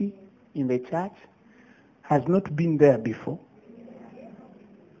going to see in the church has not been there before?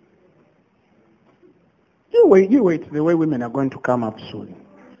 You wait, the way women are going to come up soon.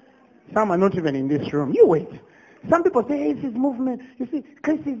 Some are not even in this room. You wait. Some people say, hey, this is movement. You see,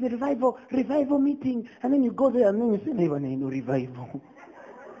 Christ is a revival meeting. And then you go there and then you say, no, no revival.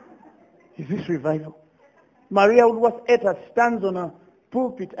 Is this revival? Maria Woodworth Etta stands on a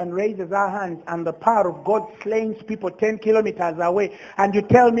pulpit and raises her hands, and the power of God slays people 10 kilometers away, and you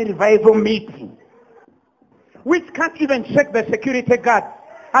tell me revival meeting, which can't even check the security guard.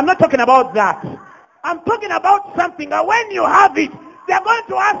 I'm not talking about that. I'm talking about something that when you have it, they're going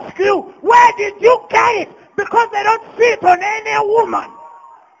to ask you, where did you get it? Because they don't see it on any woman.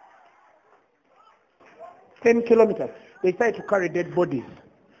 10 kilometers. They started to carry dead bodies,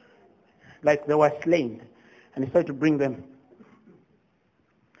 like they were slain, and they started to bring them.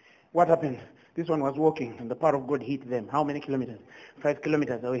 What happened? This one was walking, and the power of God hit them. How many kilometers? 5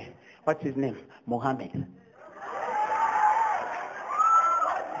 kilometers away. What's his name? Mohammed.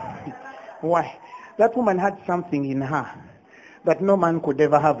 Why? That woman had something in her that no man could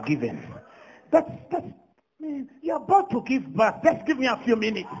ever have given. Man, you're about to give birth. Just give me a few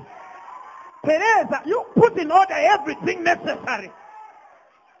minutes. Teresa, you put in order everything necessary.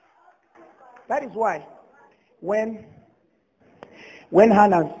 That is why when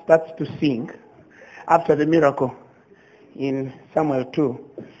Hannah starts to sing after the miracle in Samuel 2,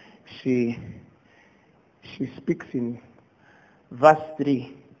 she speaks in verse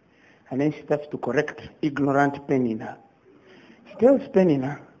 3, and then she starts to correct ignorant Peninnah. She tells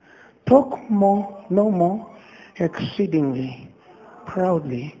Peninnah, talk more, no more, exceedingly,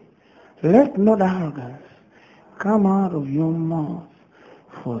 proudly. Let not arrogance come out of your mouth,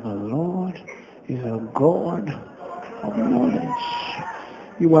 for the Lord is a God of knowledge.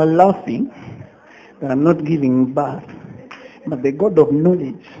 You are laughing that I'm not giving birth, but the God of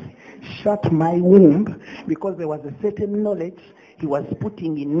knowledge shut my womb because there was a certain knowledge he was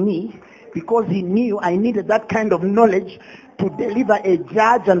putting in me, because he knew I needed that kind of knowledge to deliver a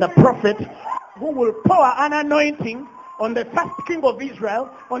judge and a prophet who will pour an anointing on the first king of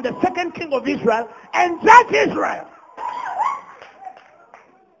Israel, on the second king of Israel, and judge Israel.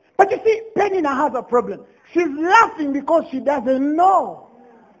 But you see, Peninnah has a problem. She's laughing because she doesn't know.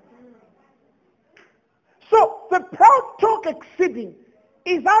 So the proud talk exceeding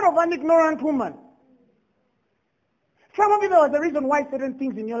is out of an ignorant woman. Some of you know the reason why certain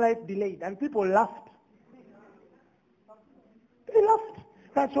things in your life delayed, and people laughed. They laughed.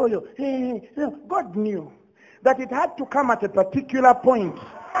 That's all you. Hey, God knew that it had to come at a particular point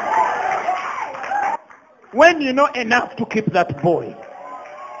when you know enough to keep that boy.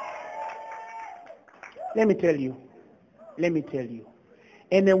 Let me tell you,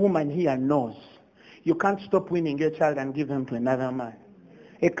 any woman here knows you can't stop winning your child and give him to another man,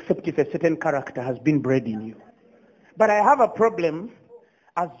 except if a certain character has been bred in you. But I have a problem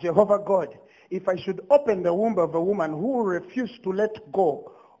as Jehovah God if I should open the womb of a woman who will refuse to let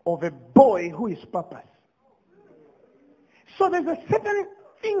go of a boy who is purpose. So there's a certain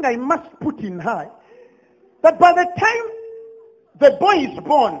thing I must put in her, that by the time the boy is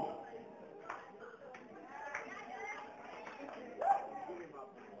born,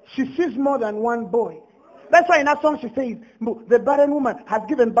 she sees more than one boy. That's why in that song she says, the barren woman has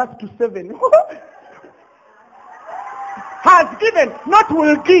given birth to 7. Has given, not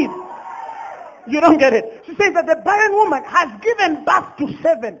will give. You don't get it. She says that the barren woman has given birth to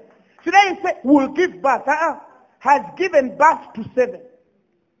 7. Should I say will give birth? Has given birth to 7.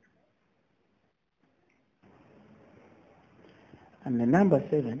 And the number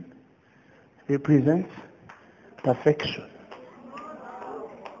 7 represents perfection.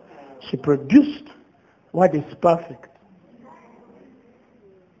 She produced what is perfect.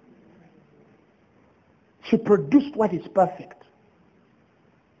 She produced what is perfect.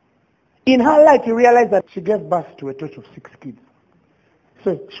 In her life, you realize that she gave birth to a total of 6 kids.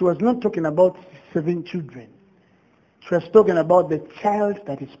 So she was not talking about 7 children. She was talking about the child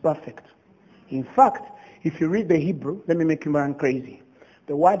that is perfect. In fact, if you read the Hebrew, let me make you run crazy.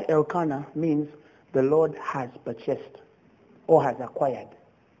 The word Elkanah means the Lord has purchased or has acquired.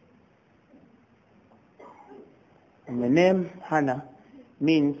 And the name Hannah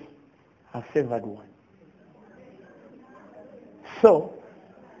means a favored one. So,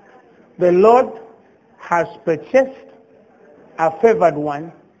 the Lord has purchased a favored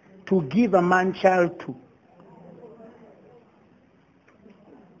one to give a man child to.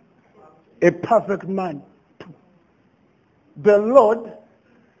 A perfect man to. The Lord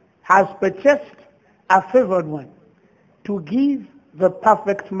has purchased a favored one to give the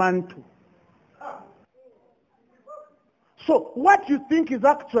perfect man to. So what you think is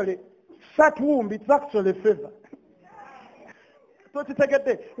actually shut womb, it's actually favor. What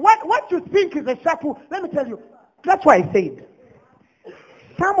you think is a shut womb, let me tell you, that's why I said,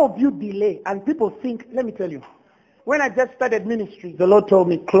 some of you delay and people think, let me tell you, when I just started ministry, the Lord told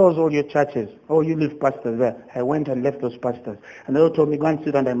me, close all your churches. Oh, you leave pastors there. I went and left those pastors. And the Lord told me, go and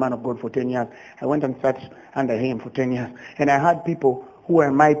sit under a man of God for 10 years. I went and sat under him for 10 years. And I had people who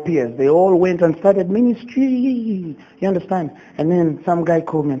were my peers. They all went and started ministry. You understand? And then some guy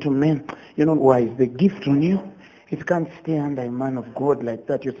called me and told me, man, you know why? Is the gift on you? It can't stay under a man of God like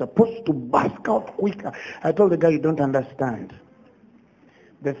that. You're supposed to burst out quicker. I told the guy, you don't understand.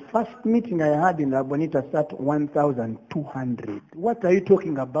 The first meeting I had in La Bonita sat 1,200. What are you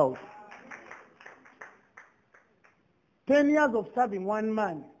talking about? 10 years of serving one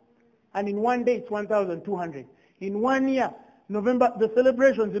man, and in one day it's 1,200. In 1 year, November, the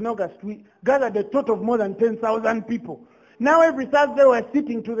celebrations in August, we gathered a total of more than 10,000 people. Now every Thursday we're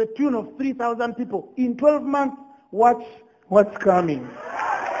sitting to the tune of 3,000 people. In 12 months, what's coming?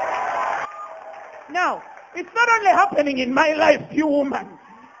 Now, it's not only happening in my life, you woman.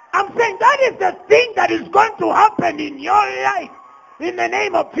 I'm saying that is the thing that is going to happen in your life in the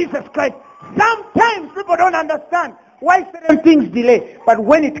name of Jesus Christ. Sometimes people don't understand why certain things delay. But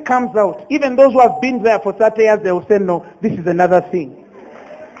when it comes out, even those who have been there for 30 years, they will say, no, this is another thing.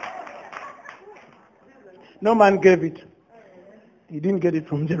 No man gave it. He didn't get it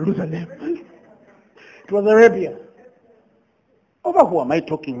from Jerusalem. It was Arabia. Over who am I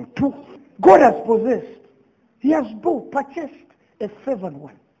talking to? God has possessed. He has purchased a favored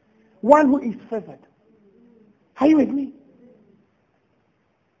one. One who is favored. Are you with me?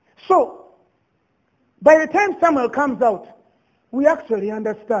 So, by the time Samuel comes out, we actually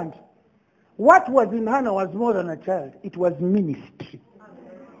understand what was in Hannah was more than a child. It was ministry.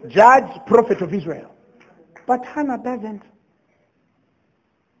 Judge, prophet of Israel. But Hannah doesn't.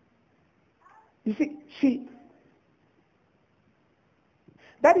 You see,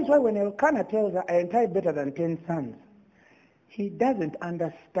 that is why when Elkanah tells her, I entice better than 10 sons, he doesn't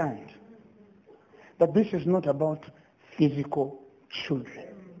understand that this is not about physical children.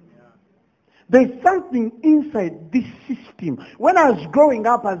 There's something inside this system. When I was growing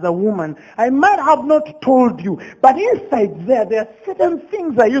up as a woman, I might have not told you, but inside there are certain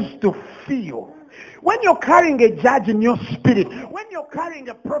things I used to feel. When you're carrying a judge in your spirit, when you're carrying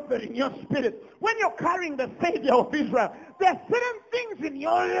a prophet in your spirit, when you're carrying the Savior of Israel, there are certain things in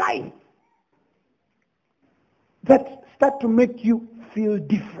your life that start to make you feel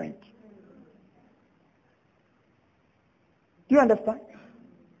different. Do you understand?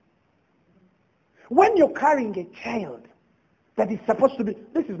 When you're carrying a child that is supposed to be,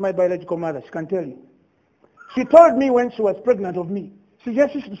 this is my biological mother, she can tell you. She told me when she was pregnant of me, she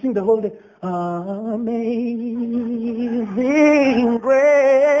just used to sing the whole day, Amazing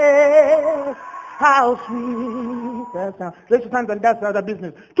Grace, how sweet the sound. Let's stand and that's another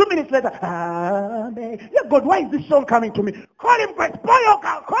business. 2 minutes later, Amen. Yeah, God, why is this song coming to me? Call him Grace, boy or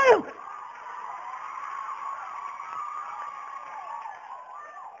girl, call him.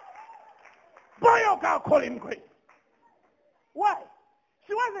 Boy or girl, call him Grace. Why?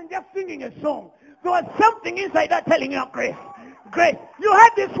 She wasn't just singing a song. There was something inside her telling her, Grace. Grace, you had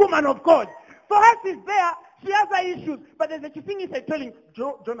this woman of God. For her, she's there. She has her issues. But there's a thing inside telling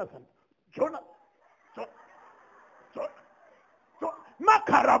Jonathan.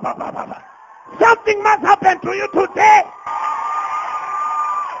 Makarababa. Something must happen to you today.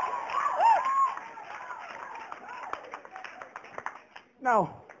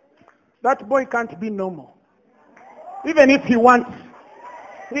 Now, that boy can't be normal. Even if he wants.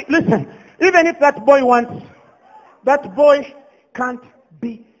 Listen, even if that boy wants, that boy can't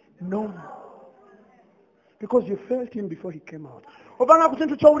be normal. Because you felt him before he came out. Obanga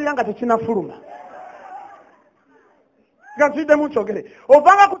kuchintu chowuliranga techina fuluma. Gazide muchogere.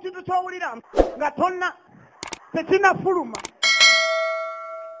 Obanga kuchintu chowulira nga tonna techina fuluma.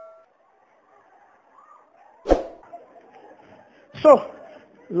 So,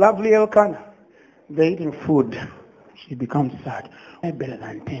 lovely Elkanah, they're eating food. She becomes sad. I'm better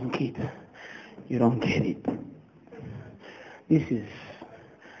than 10 kids. You don't get it.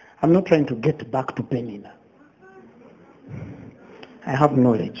 I'm not trying to get back to Penina. I have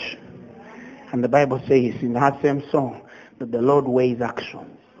knowledge. And the Bible says in that same song that the Lord weighs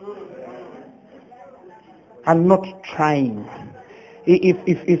actions. I'm not trying.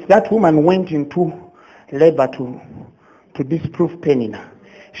 If that woman went into labor to disprove Penina,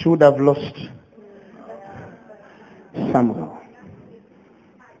 she would have lost Samuel.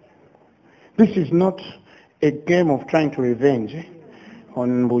 This is not a game of trying to revenge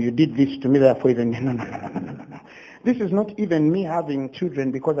on, well, you did this to me, therefore even, no. This is not even me having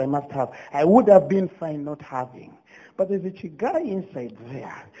children because I must have. I would have been fine not having. But there's a guy inside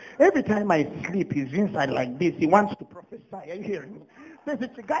there. Every time I sleep, he's inside like this. He wants to prophesy. Are you hearing me? There's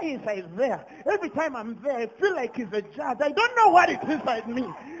a guy inside there. Every time I'm there, I feel like he's a judge. I don't know what is inside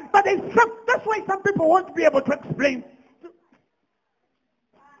me. But that's why some people won't be able to explain.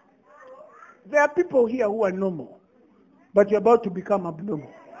 There are people here who are normal, but you're about to become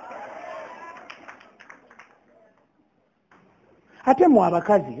abnormal. Ate mu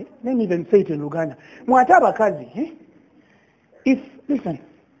abakazi, let me even say it in Luganda. Mu ate abakazi, listen,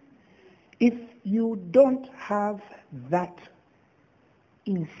 if you don't have that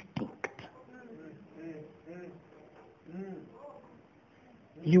instinct.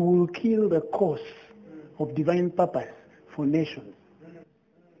 You will kill the course of divine purpose for nations.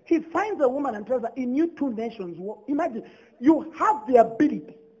 He finds a woman and tells her, in you two nations, imagine, you have the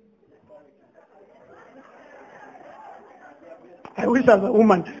ability. I wish as a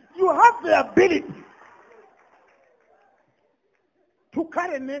woman, you have the ability to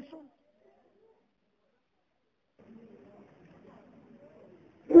carry a nation.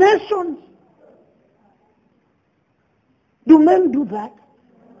 Nations. Do men do that?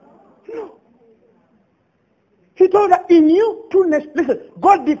 No. He told her, in you two nations. Listen,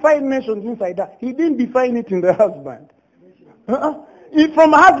 God defined nations inside her. He didn't define it in the husband.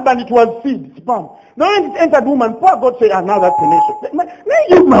 From husband it was seed, sperm. Now when it entered woman, poor God said, now that's a nation. Now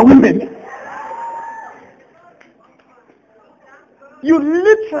you, my women. You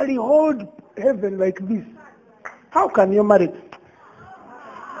literally hold heaven like this. How can you marry?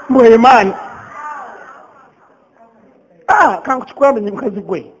 Boy, man. Kankuchukua mkazi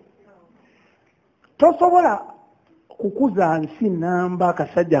kwe. Tosobola kukuza nsi namba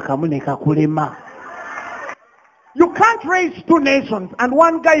kasajja kamune kakulema. You can't raise two nations and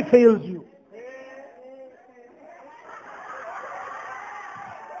one guy fails you.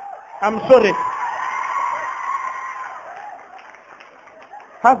 I'm sorry.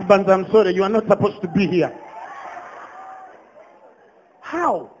 Husbands, I'm sorry, you are not supposed to be here.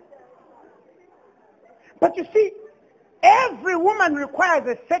 How? But you see, every woman requires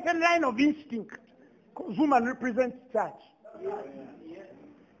a certain line of instinct. Because woman represents church.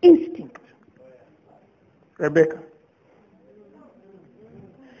 Instinct. Rebecca.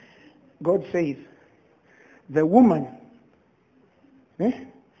 God says, the woman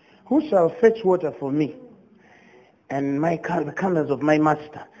who shall fetch water for me and the camels of my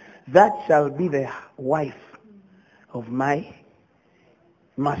master, that shall be the wife of my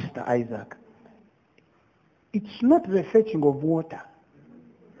master Isaac. It's not the fetching of water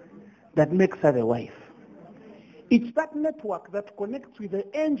that makes her the wife. It's that network that connects with the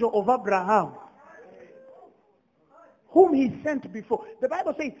angel of Abraham, whom he sent before. The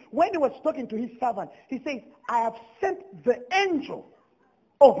Bible says, when he was talking to his servant, he says, I have sent the angel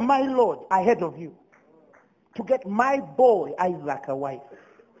of my Lord ahead of you to get my boy Isaac a wife.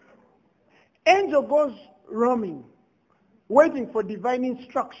 Angel goes roaming, waiting for divine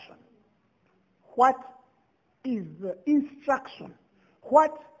instruction. What is the instruction?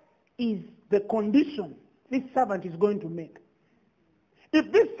 What is the condition this servant is going to make? If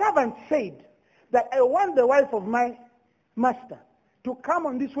this servant said that I want the wife of my master to come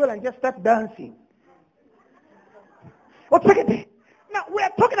on this well and just start dancing. Now we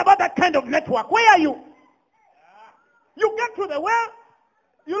are talking about that kind of network. Where are you? You get to the well,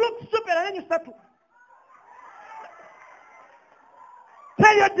 you look stupid, and then you start to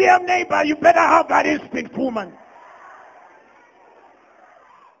tell your dear neighbor, you better have that instinct, woman.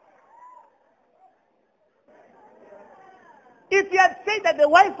 If you had said that the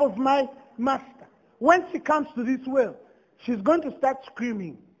wife of my master, when she comes to this well, she's going to start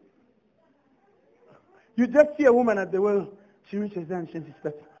screaming. You just see a woman at the well, she reaches down and she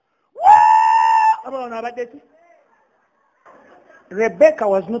starts, woo! Rebecca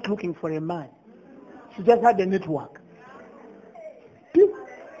was not looking for a man. She just had a network.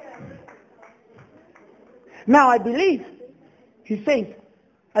 Now I believe, he says,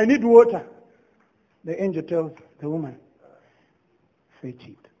 I need water. The angel tells the woman, fetch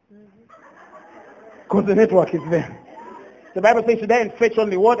it. Because the network is there. The Bible says she didn't fetch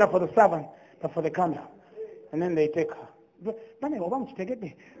only water for the servant, but for the camel. And then they take her. When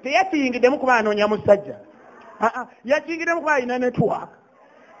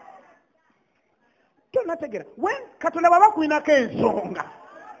katonda baba kuinako ensonga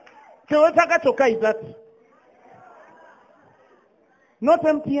tewetaaga kyokka is that not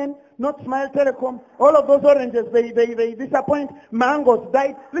MTN, not Smile Telecom, all of those oranges, they disappoint. Mangoes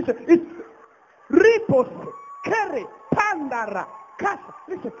died. Listen, it's Ripos, Kere, Pandara, Casa.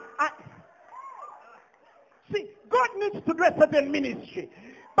 Listen, see, God needs to do a certain ministry.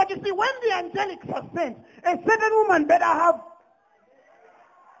 But you see, when the angelics are sent, a certain woman better have.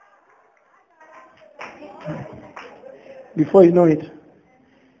 Before you know it,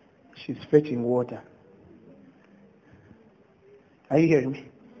 she's fetching water. Are you hearing me?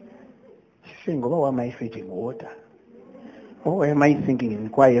 She's saying, oh, why am I fetching water? Oh, why am I thinking in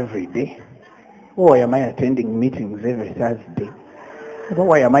choir every day? Oh, why am I attending meetings every Thursday? Oh,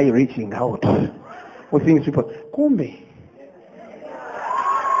 why am I reaching out with things people? Kumbe.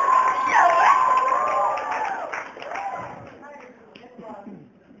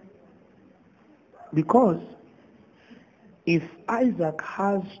 Because If Isaac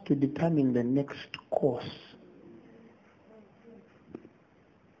has to determine the next course,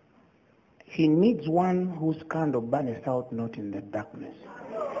 he needs one whose candle burneth out not in the darkness.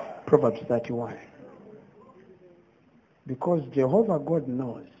 Proverbs 31. Because Jehovah God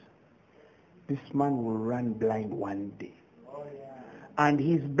knows this man will run blind one day. And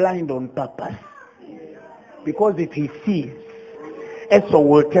he's blind on purpose. Because if he sees, Esau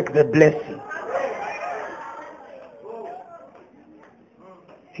will take the blessing.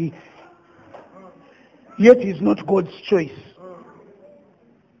 Yet he's not God's choice.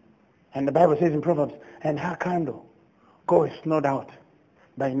 And the Bible says in Proverbs, and her candle goes not out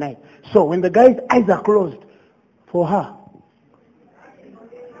by night. So when the guy's eyes are closed for her,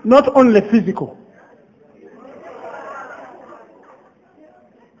 not only physical.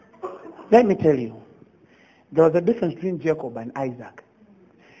 Let me tell you, there was a difference between Jacob and Isaac.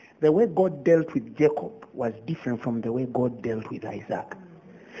 The way God dealt with Jacob was different from the way God dealt with Isaac.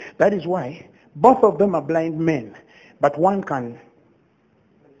 That is why both of them are blind men, but one can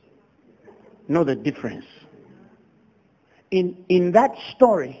know the difference. In that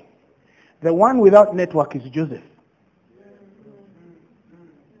story, the one without network is Joseph.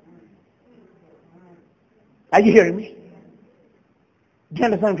 Are you hearing me? Do you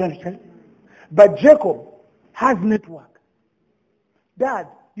understand what I'm trying to tell you? But Jacob has network. Dad,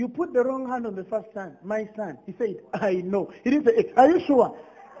 you put the wrong hand on the first son, my son. He said, I know. He didn't say, are you sure?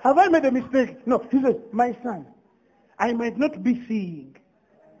 Have I made a mistake? No. He said, my son, I might not be seeing,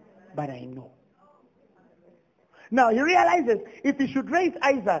 but I know. Now he realizes if he should raise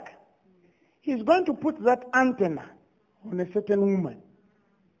Isaac, he's going to put that antenna on a certain woman.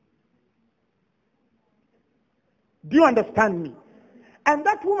 Do you understand me? And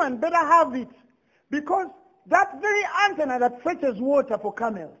that woman better have it, because that very antenna that fetches water for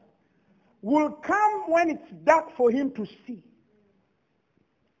camels will come when it's dark for him to see.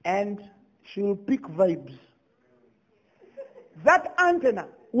 And she will pick vibes. That antenna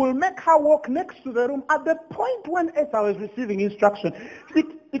will make her walk next to the room at the point when Esau is receiving instruction.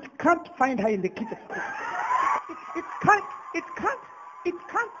 It can't find her in the kitchen. It can't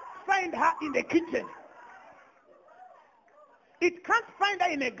find her in the kitchen. It can't find her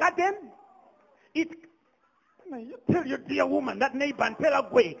in a garden. You tell your dear woman, that neighbor, and tell her,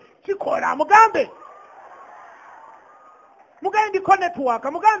 "Gwe, she called her Mugambe. Mugambe call network,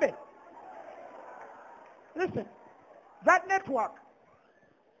 Mugambe." Listen, that network.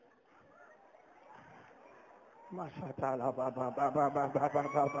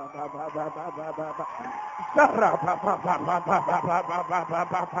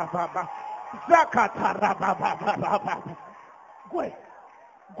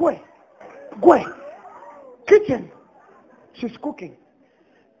 Gwe. Kitchen. She's cooking.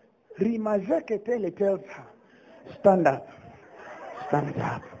 Rimazeketele tells her, stand up. Stand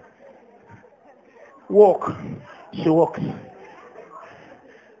up. Walk. She walks.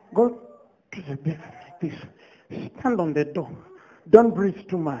 Go to the bedroom like this. Stand on the door. Don't breathe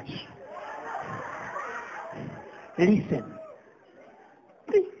too much. Listen.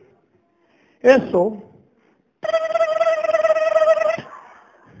 So,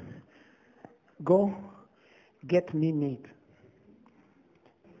 go get me meat.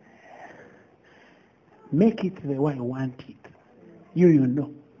 Make it the way I want it. You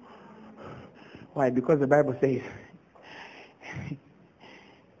know. Why? Because the Bible says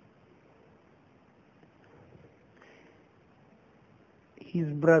his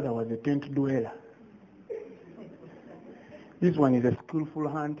brother was a tent dweller. This one is a skillful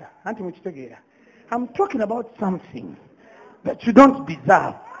hunter. I'm talking about something that you don't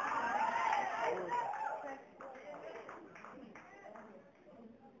deserve.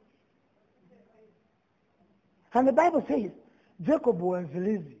 And the Bible says Jacob was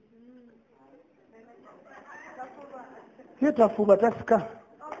lazy.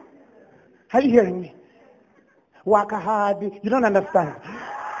 Are you hearing me? Work hard. You don't understand.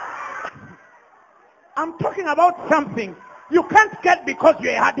 I'm talking about something you can't get because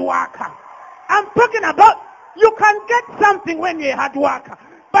you're a hard worker. I'm talking about you can get something when you're a hard worker.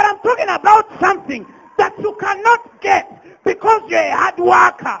 But I'm talking about something that you cannot get because you're a hard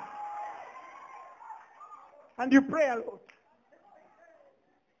worker. And you pray a lot.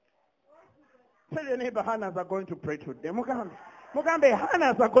 Tell your neighbor, Hannahs are going to pray today. Mugambe,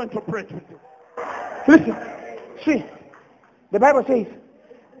 Hannahs are going to pray today. Listen, see, the Bible says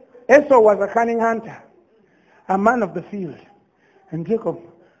Esau was a cunning hunter, a man of the field, and Jacob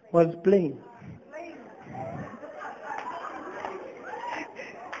was playing.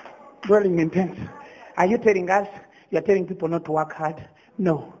 Dwelling in tents. Are you telling us you're telling people not to work hard?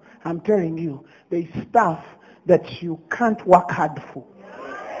 No, I'm telling you, there's stuff that you can't work hard for.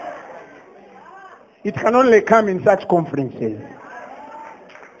 It can only come in such conferences.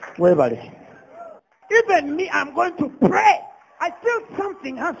 Whereby, even me, I'm going to pray. I feel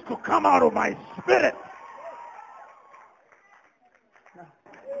something has to come out of my spirit.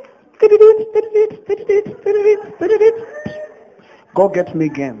 Go get me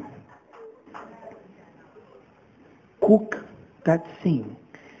game. Cook that thing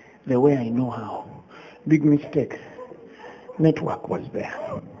the way I know how. Big mistake. Network was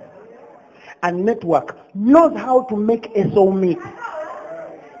there. And network knows how to make a soul meat.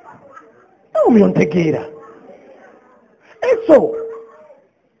 No, me on Tegera.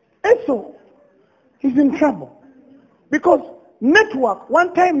 Eso is in trouble. Because network,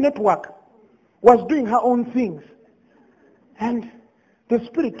 one time network was doing her own things. And the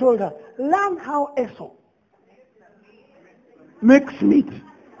Spirit told her, learn how Eso makes meat.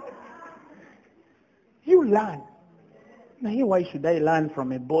 You learn. Now why should I learn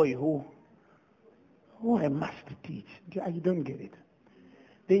from a boy who I must teach? You don't get it.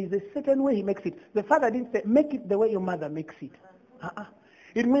 There is a certain way he makes it. The father didn't say, make it the way your mother makes it.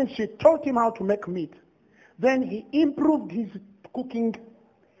 It means she taught him how to make meat. Then he improved his cooking.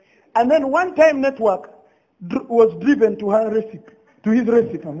 And then one time network was driven to her recipe, to his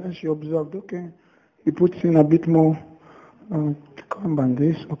recipe. And then she observed, okay, he puts in a bit more than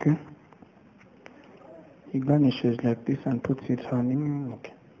this, okay. He garnishes like this and puts it on,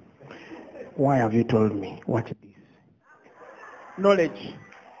 okay. Why have you told me? What is this? Knowledge.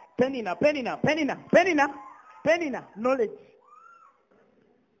 Penina, knowledge.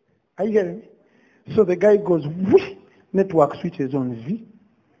 Are you hearing me? So the guy goes, whoosh, network switches on V.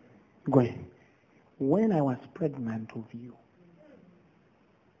 Going, when I was pregnant of you,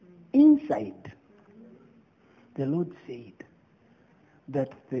 inside, the Lord said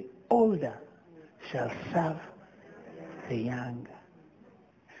that the older shall serve the younger.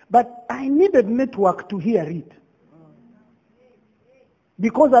 But I needed network to hear it.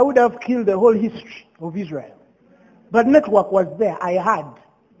 Because I would have killed the whole history of Israel. But network was there, I had.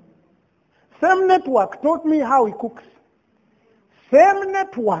 Same network taught me how he cooks. Same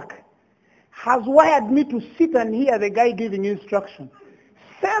network has wired me to sit and hear the guy giving instruction.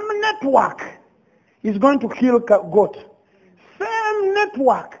 Same network is going to kill goat. Same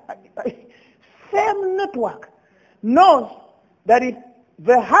network knows that if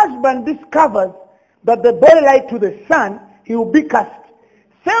the husband discovers that the boy lied to the son, he will be cursed.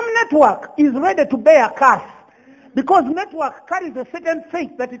 Same network is ready to bear a curse because network carries a certain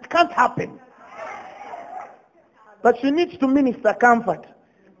faith that it can't happen. But she needs to minister comfort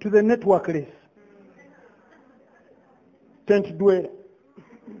to the networkless. Can't do it.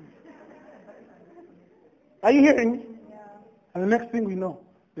 Are you hearing me? Yeah. And the next thing we know,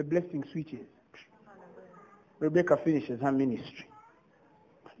 the blessing switches. Rebecca finishes her ministry.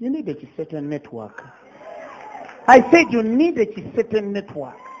 You need a certain network. I said you need a certain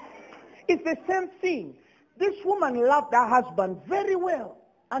network. It's the same thing. This woman loved her husband very well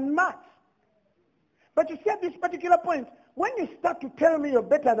and much. But you see at this particular point, when you start to tell me you're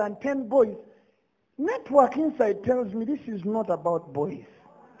better than 10 boys, network inside tells me this is not about boys.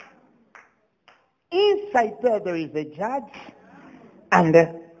 Inside there is a judge and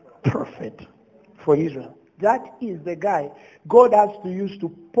a prophet for Israel. That is the guy God has to use to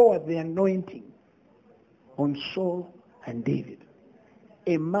pour the anointing on Saul and David.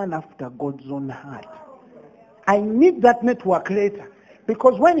 A man after God's own heart. I need that network later.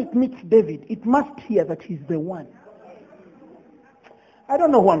 Because when it meets David, it must hear that he's the one. I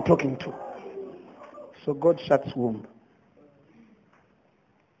don't know who I'm talking to. So God shuts womb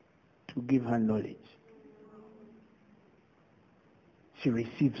to give her knowledge. She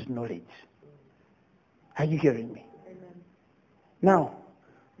receives knowledge. Are you hearing me? Amen. Now,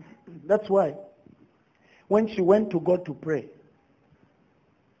 that's why when she went to God to pray,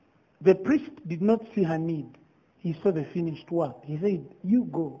 the priest did not see her need. He saw the finished work. He said, you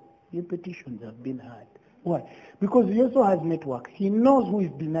go. Your petitions have been heard. Why? Because he also has network. He knows who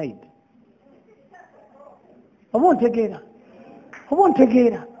is denied. I won't take it.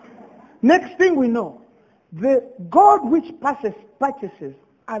 Next thing we know, the God which purchases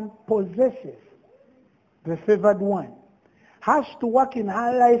and possesses the favored one has to work in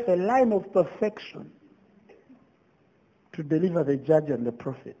her life a line of perfection to deliver the judge and the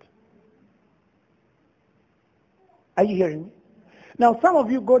prophet. Are you hearing me? Now, some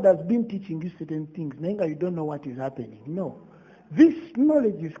of you, God has been teaching you certain things. Nenga, you don't know what is happening. No. This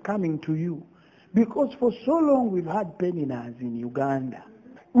knowledge is coming to you because for so long we've had peninas in Uganda.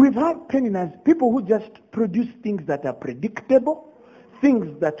 We've had peninas, people who just produce things that are predictable,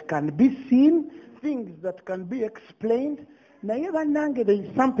 things that can be seen, things that can be explained. Now, there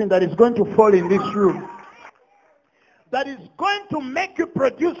is something that is going to fall in this room that is going to make you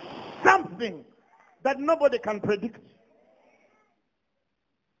produce something that nobody can predict.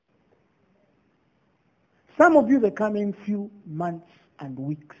 Some of you, they come in few months and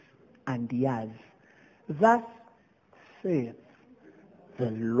weeks and years. Thus saith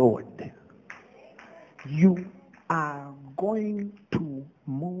the Lord, you are going to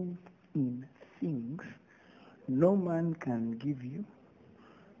move in things no man can give you,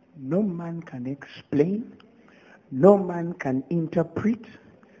 no man can explain, no man can interpret,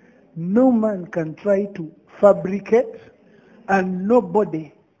 no man can try to fabricate, and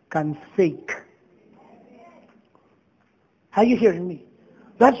nobody can fake. Are you hearing me?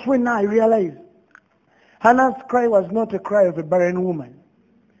 That's when I realized Hannah's cry was not a cry of a barren woman.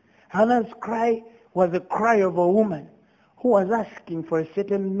 Hannah's cry was a cry of a woman who was asking for a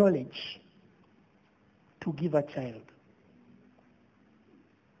certain knowledge to give a child.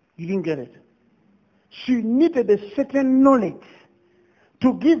 You didn't get it. She needed a certain knowledge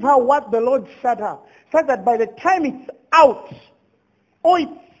to give her what the Lord set up, so that by the time it's out or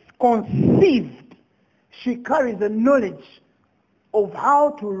it's conceived, she carries the knowledge of how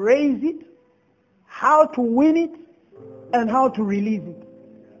to raise it, how to win it, and how to release it.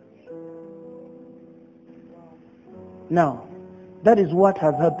 Now, that is what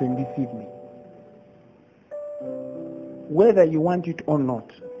has happened this evening. Whether you want it or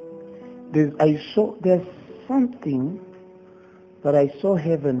not, there's something that I saw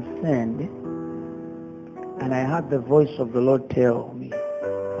heaven send, and I heard the voice of the Lord tell me,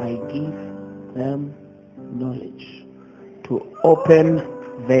 I give them knowledge to open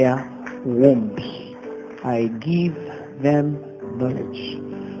their wombs. I give them knowledge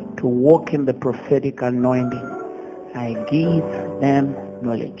to walk in the prophetic anointing. I give them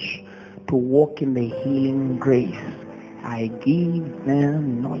knowledge to walk in the healing grace. I give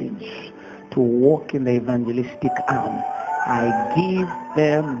them knowledge to walk in the evangelistic arm. I give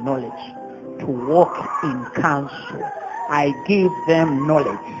them knowledge to walk in counsel. I give them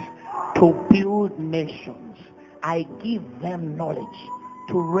knowledge to build nations. I give them knowledge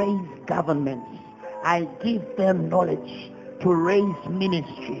to raise governments. I give them knowledge to raise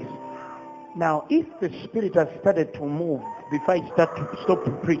ministries. Now, if the Spirit has started to move before I stop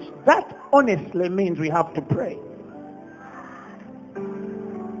to preach, that honestly means we have to pray.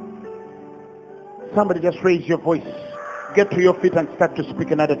 Somebody just raise your voice. Get to your feet and start to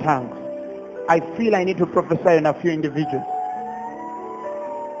speak in other tongues. I feel I need to prophesy on a few individuals.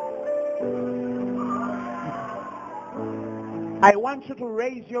 I want you to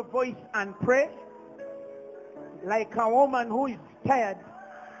raise your voice and pray like a woman who is tired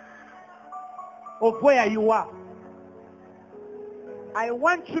of where you are. I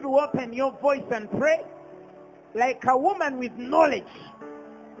want you to open your voice and pray like a woman with knowledge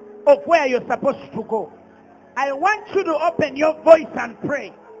of where you're supposed to go. I want you to open your voice and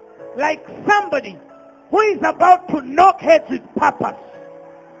pray like somebody who is about to knock heads with purpose.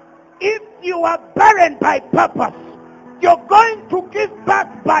 If you are barren by purpose, you're going to give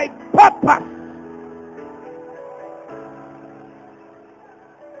back by purpose.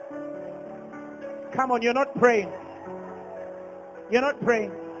 Come on, you're not praying. You're not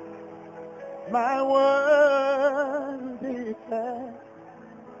praying. My word declares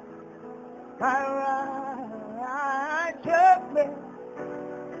my righteousness.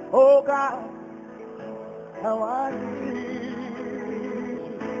 Oh God, how I need.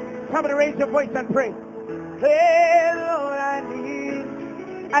 Somebody raise your voice and pray. Hey Lord,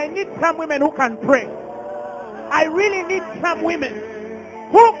 I need some women who can pray. I really need some women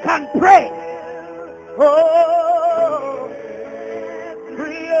who can pray. Oh,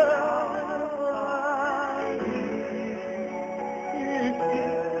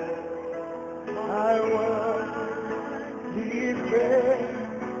 I want these days,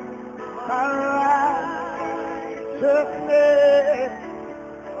 righteousness,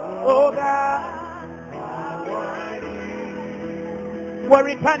 oh God. We're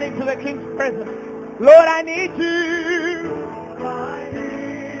returning to the King's presence. Lord, I need you.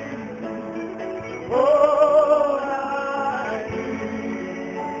 Oh, I need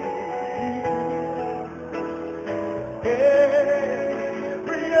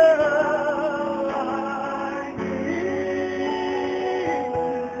every hour I need.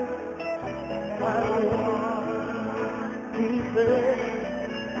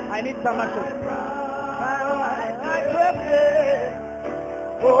 I need so much of it.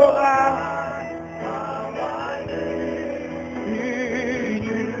 Oh,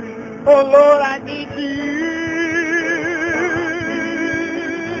 oh Lord, I need you.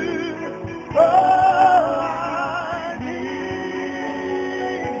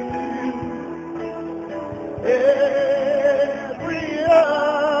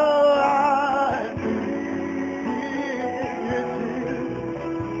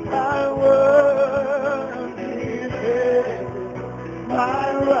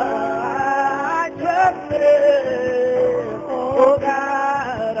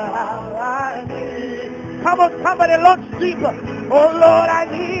 Somebody launch deeper. Oh Lord, I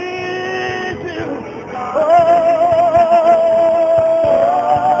need you. Oh,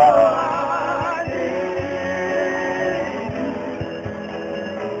 I need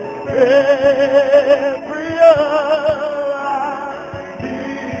every hour.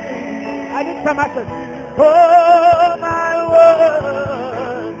 I need some action. Oh, my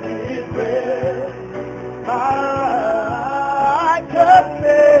word is prayer. My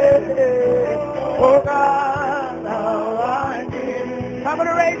righteousness. Oh God, how I need. I'm going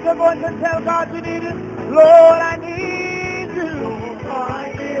to raise the voice and tell God we need it. Lord, I need you.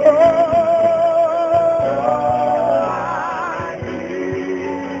 I need you. Oh, I need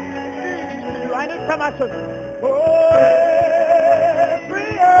you. I need some action. Oh,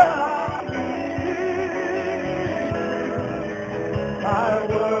 every hour. My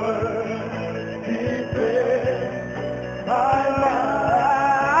word is prayer. My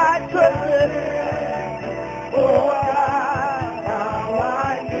righteousness. Oh, how I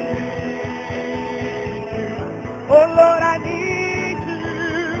need you. Oh, Lord, I need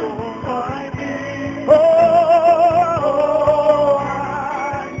you. I need. Oh, I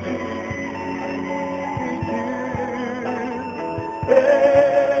need you.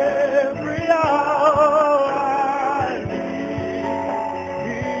 Every hour I need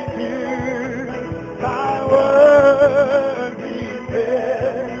you. My word is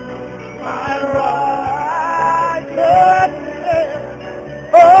my righteousness.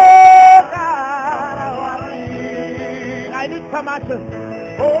 Oh God, how I need some action.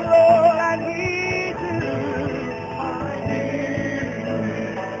 Oh Lord, I need you. I need you.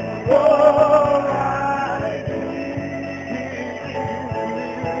 Oh, I need you.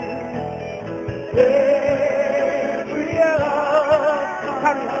 Every hour.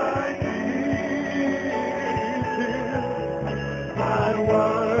 Carry on. My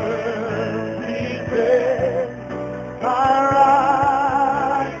word is my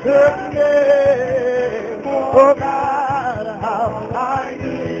righteousness. Oh God, how I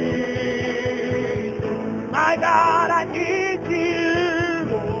need you. My God, I need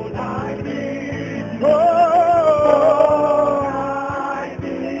you. I need you. Oh, I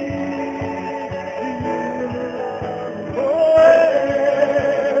need you. Oh,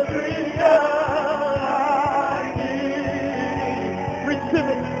 every hour I need. Receive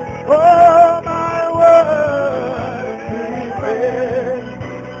it. Oh, my word is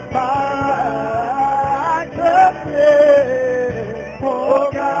my righteousness.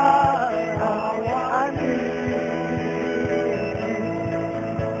 Oh God, how I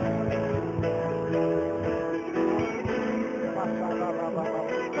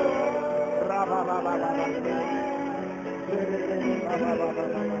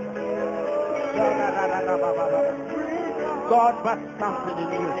God must something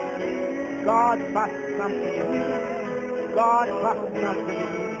in you. God must something in you. God must something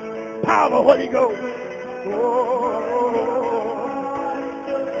in you. Power, Holy Ghost. Oh,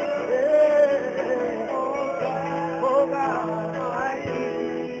 yeah. Oh God, I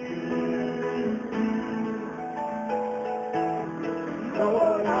need you.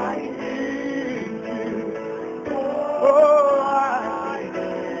 Lord, I need you. Oh, I need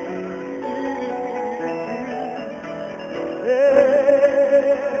you.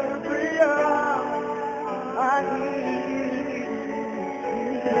 Every hour I need you.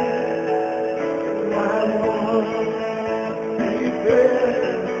 My Lord,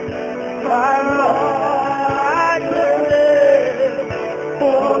 my righteousness.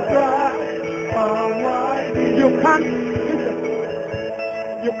 Oh God, you can't, listen,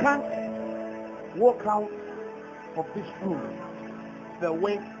 you can't walk out of this room the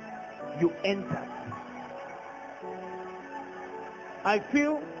way you entered. I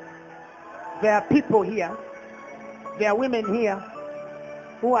feel there are people here, there are women here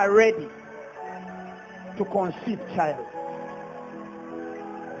who are ready to conceive child.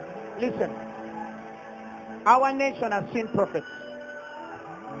 Listen, our nation has seen prophets,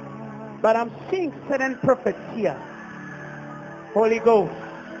 but I'm seeing certain prophets here. Holy Ghost,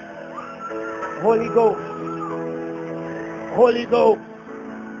 Holy Ghost, Holy Ghost,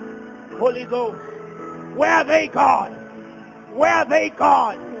 Holy Ghost. Where are they, God? Where are they,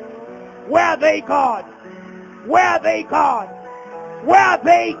 God? Where are they, God? Where are they, God? Where are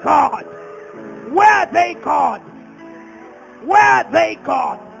they, God? Where are they, God? Where are they,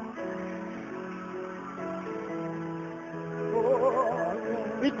 God?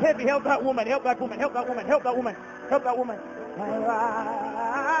 Be heavy, help that woman, help that woman, help that woman, help that woman, help that woman.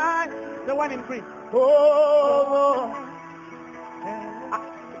 The one in green. Oh,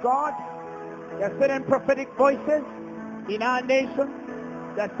 God, there are certain prophetic voices in our nation.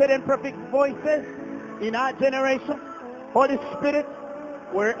 There are certain prophetic voices in our generation. Holy Spirit,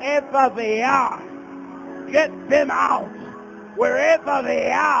 wherever they are, get them out. Wherever they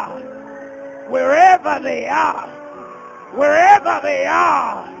are, wherever they are, wherever they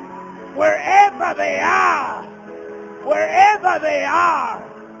are, wherever they are, wherever they are,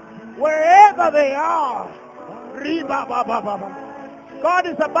 wherever they are. God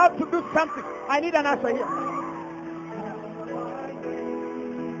is about to do something. I need an answer here.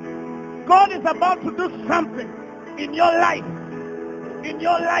 God is about to do something in your life, in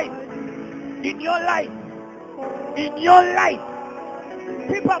your life, in your life, in your life.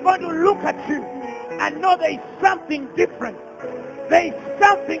 People are going to look at you and know there is something different. There is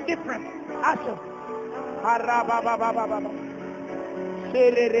something different. Asha. Power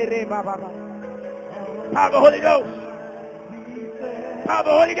of the Holy Ghost. Power of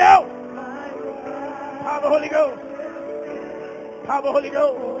the Holy Ghost. Power of the Holy Ghost. Power of the Holy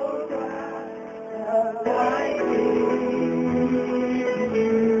Ghost.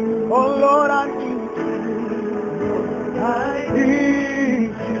 Oh Lord, I need you. I need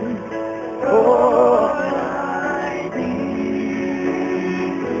you. Oh, I need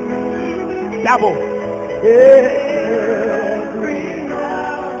you. Double. Every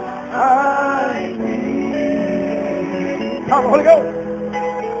I need. Come on, Holy Ghost.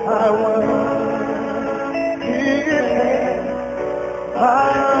 I want it. I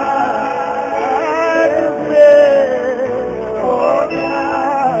say, oh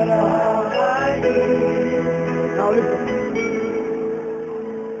God, I need. Now listen.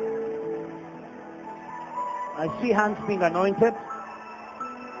 I see hands being anointed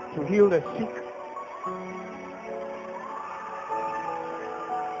to heal the sick.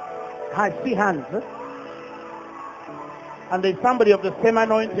 I see hands. And there's somebody of the same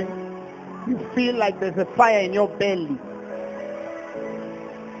anointing. You feel like there's a fire in your belly.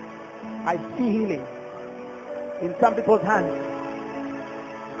 I see healing in some people's hands.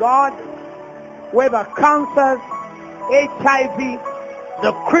 God, whoever cancers, HIV,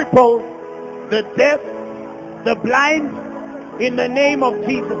 the crippled, the deaf, the blind, in the name of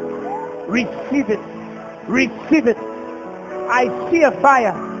Jesus, receive it. Receive it. I see a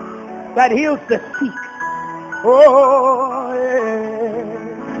fire that heals the sick. Oh,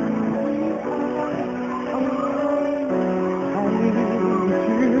 yeah.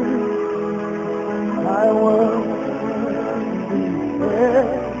 I want to be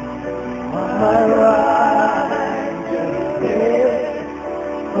my righteousness.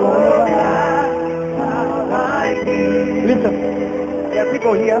 Oh, God, listen, there are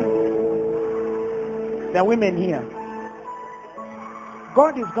people here. There are women here.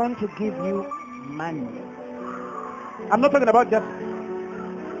 God is going to give you money. I'm not talking about just,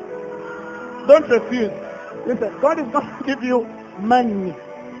 don't refuse. Listen, God is going to give you money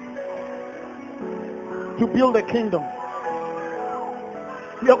to build a kingdom.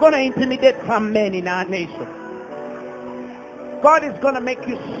 You're going to intimidate some men in our nation. God is going to make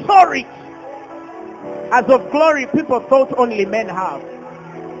you so rich. As of glory, people thought only men have.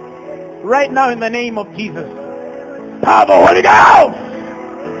 Right now, in the name of Jesus. Power of the Holy Ghost!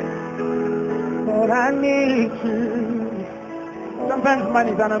 But I need you. Sometimes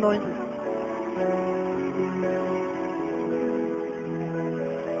money is an anointing.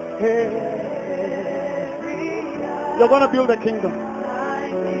 You're going to build a kingdom.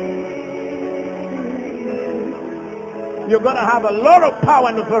 You're going to have a lot of power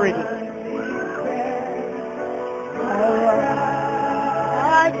and authority.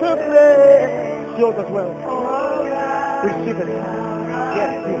 I took this. Yours as well. Receive it.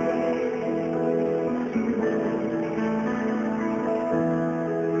 Yes, yes.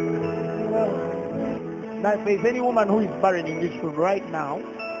 Now, if there's any woman who is barren in this room right now,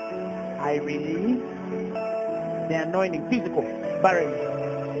 I release the anointing, physical barren.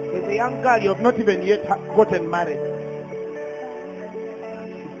 There's a young girl you have not even yet gotten married.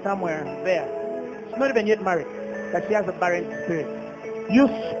 She's somewhere there. She's not even yet married, but she has a barren spirit. You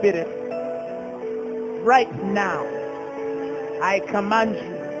spirit, right now, I command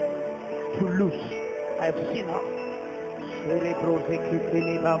you to loose. I've seen her. I've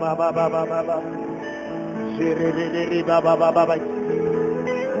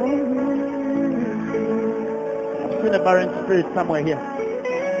seen a barren spirit somewhere here.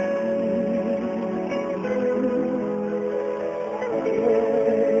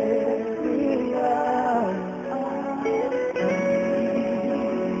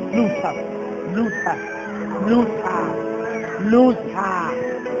 Loose her, loose her, loose her, loose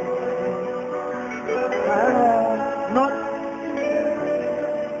her.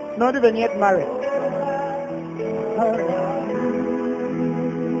 Not even yet married.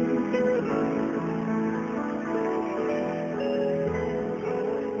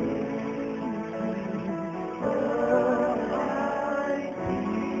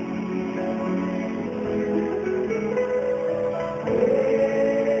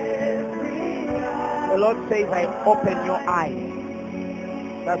 Lord says, I open your eyes.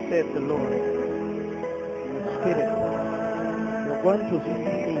 That says the Lord. The Spirit. You're going to see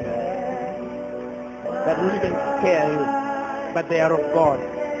things that will even scare you, but they are of God.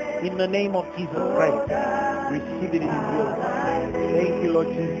 In the name of Jesus Christ, receive it in you. Thank you, Lord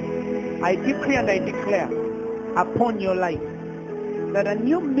Jesus. I decree and I declare upon your life that a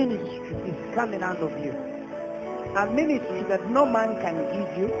new ministry is coming out of you. A ministry that no man can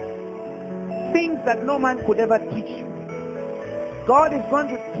give you. Things that no man could ever teach you. God is going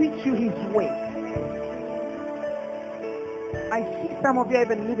to teach you his way. I see some of you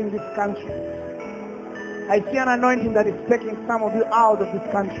even leaving this country. I see an anointing that is taking some of you out of this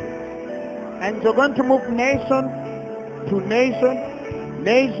country. And you're going to move nation to nation,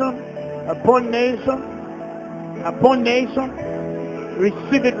 nation upon nation, upon nation.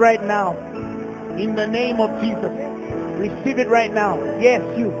 Receive it right now. In the name of Jesus. Receive it right now. Yes,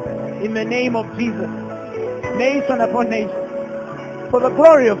 you. In the name of Jesus. Nation upon nation. For the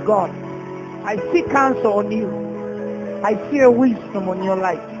glory of God. I see counsel on you. I see a wisdom on your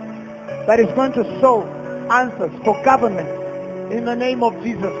life that is going to show answers for government in the name of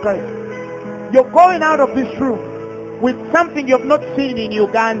Jesus Christ. You're going out of this room with something you've not seen in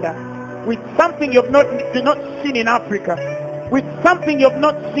Uganda, with something you've not seen in Africa, with something you've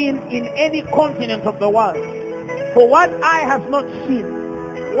not seen in any continent of the world. For what eye has not seen,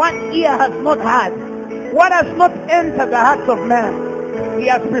 what ear has not heard, what has not entered the hearts of man, he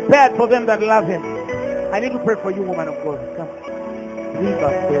has prepared for them that love him. I need to pray for you, woman of God. Come.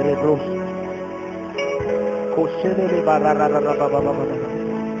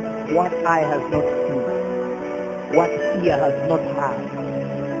 What eye has not seen, what ear has not heard,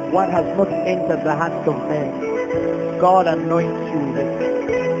 what has not entered the hearts of men, God anoints you with.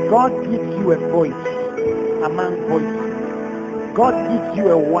 God gives you a voice among voices. God gives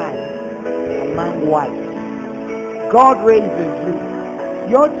you a wife among wives. God raises you.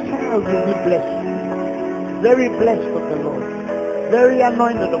 Your child will be blessed. Very blessed of the Lord. Very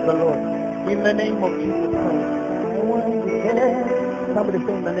anointed of the Lord. In the name of Jesus Christ. Somebody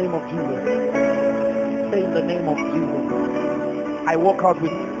say in the name of Jesus. Say in the name of Jesus. I walk out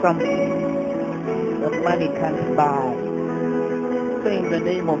with something that money can't buy. Say in the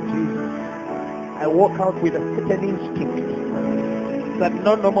name of Jesus. I walk out with a certain instinct that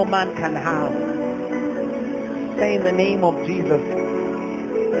no normal man can have. Say in the name of Jesus.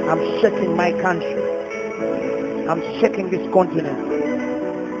 I'm shaking my country. I'm shaking this continent.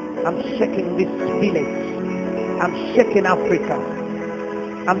 I'm shaking this village. I'm shaking Africa.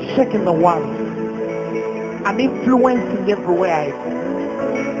 I'm shaking the world. I'm influencing everywhere I go.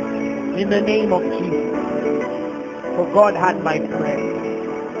 In the name of Jesus. For God had my prayer.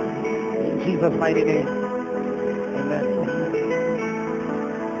 In Jesus' mighty name. Amen.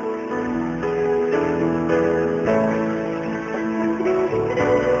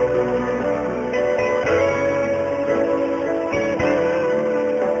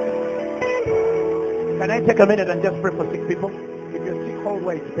 Can I take a minute and just pray for sick people? If you're sick, hold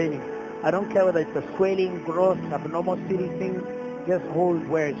where it's paining. I don't care whether it's a swelling, growth, abnormality thing. Just hold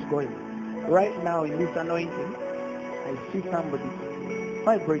where it's going. Right now in this anointing, I see somebody.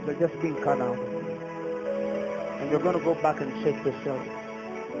 Fibroids are just being cut out. And you're going to go back and check the cells.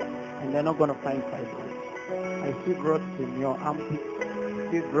 And they're not going to find fibroids. I see growth in your armpit. I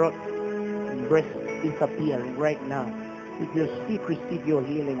see growth in breast disappearing right now. If you're sick, receive your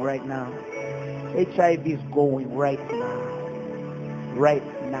healing right now. HIV is going right now. Right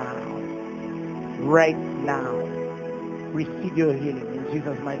now. Right now. Receive your healing in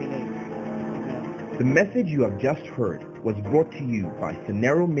Jesus' mighty name. Amen. The message you have just heard was brought to you by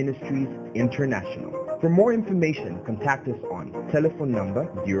Phaneroo Ministries International. For more information, contact us on telephone number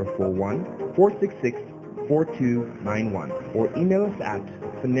 041-466-4291 or email us at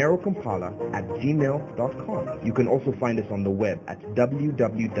phanerocompala@gmail.com. You can also find us on the web at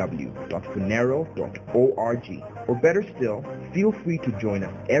www.phaneroo.org. Or better still, feel free to join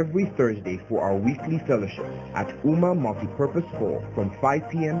us every Thursday for our weekly fellowship at UMA Multipurpose Hall from 5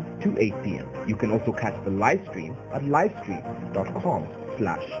 p.m. to 8 p.m. You can also catch the live stream at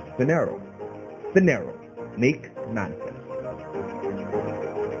livestream.com/Phaneroo. Phaneroo, make manifest.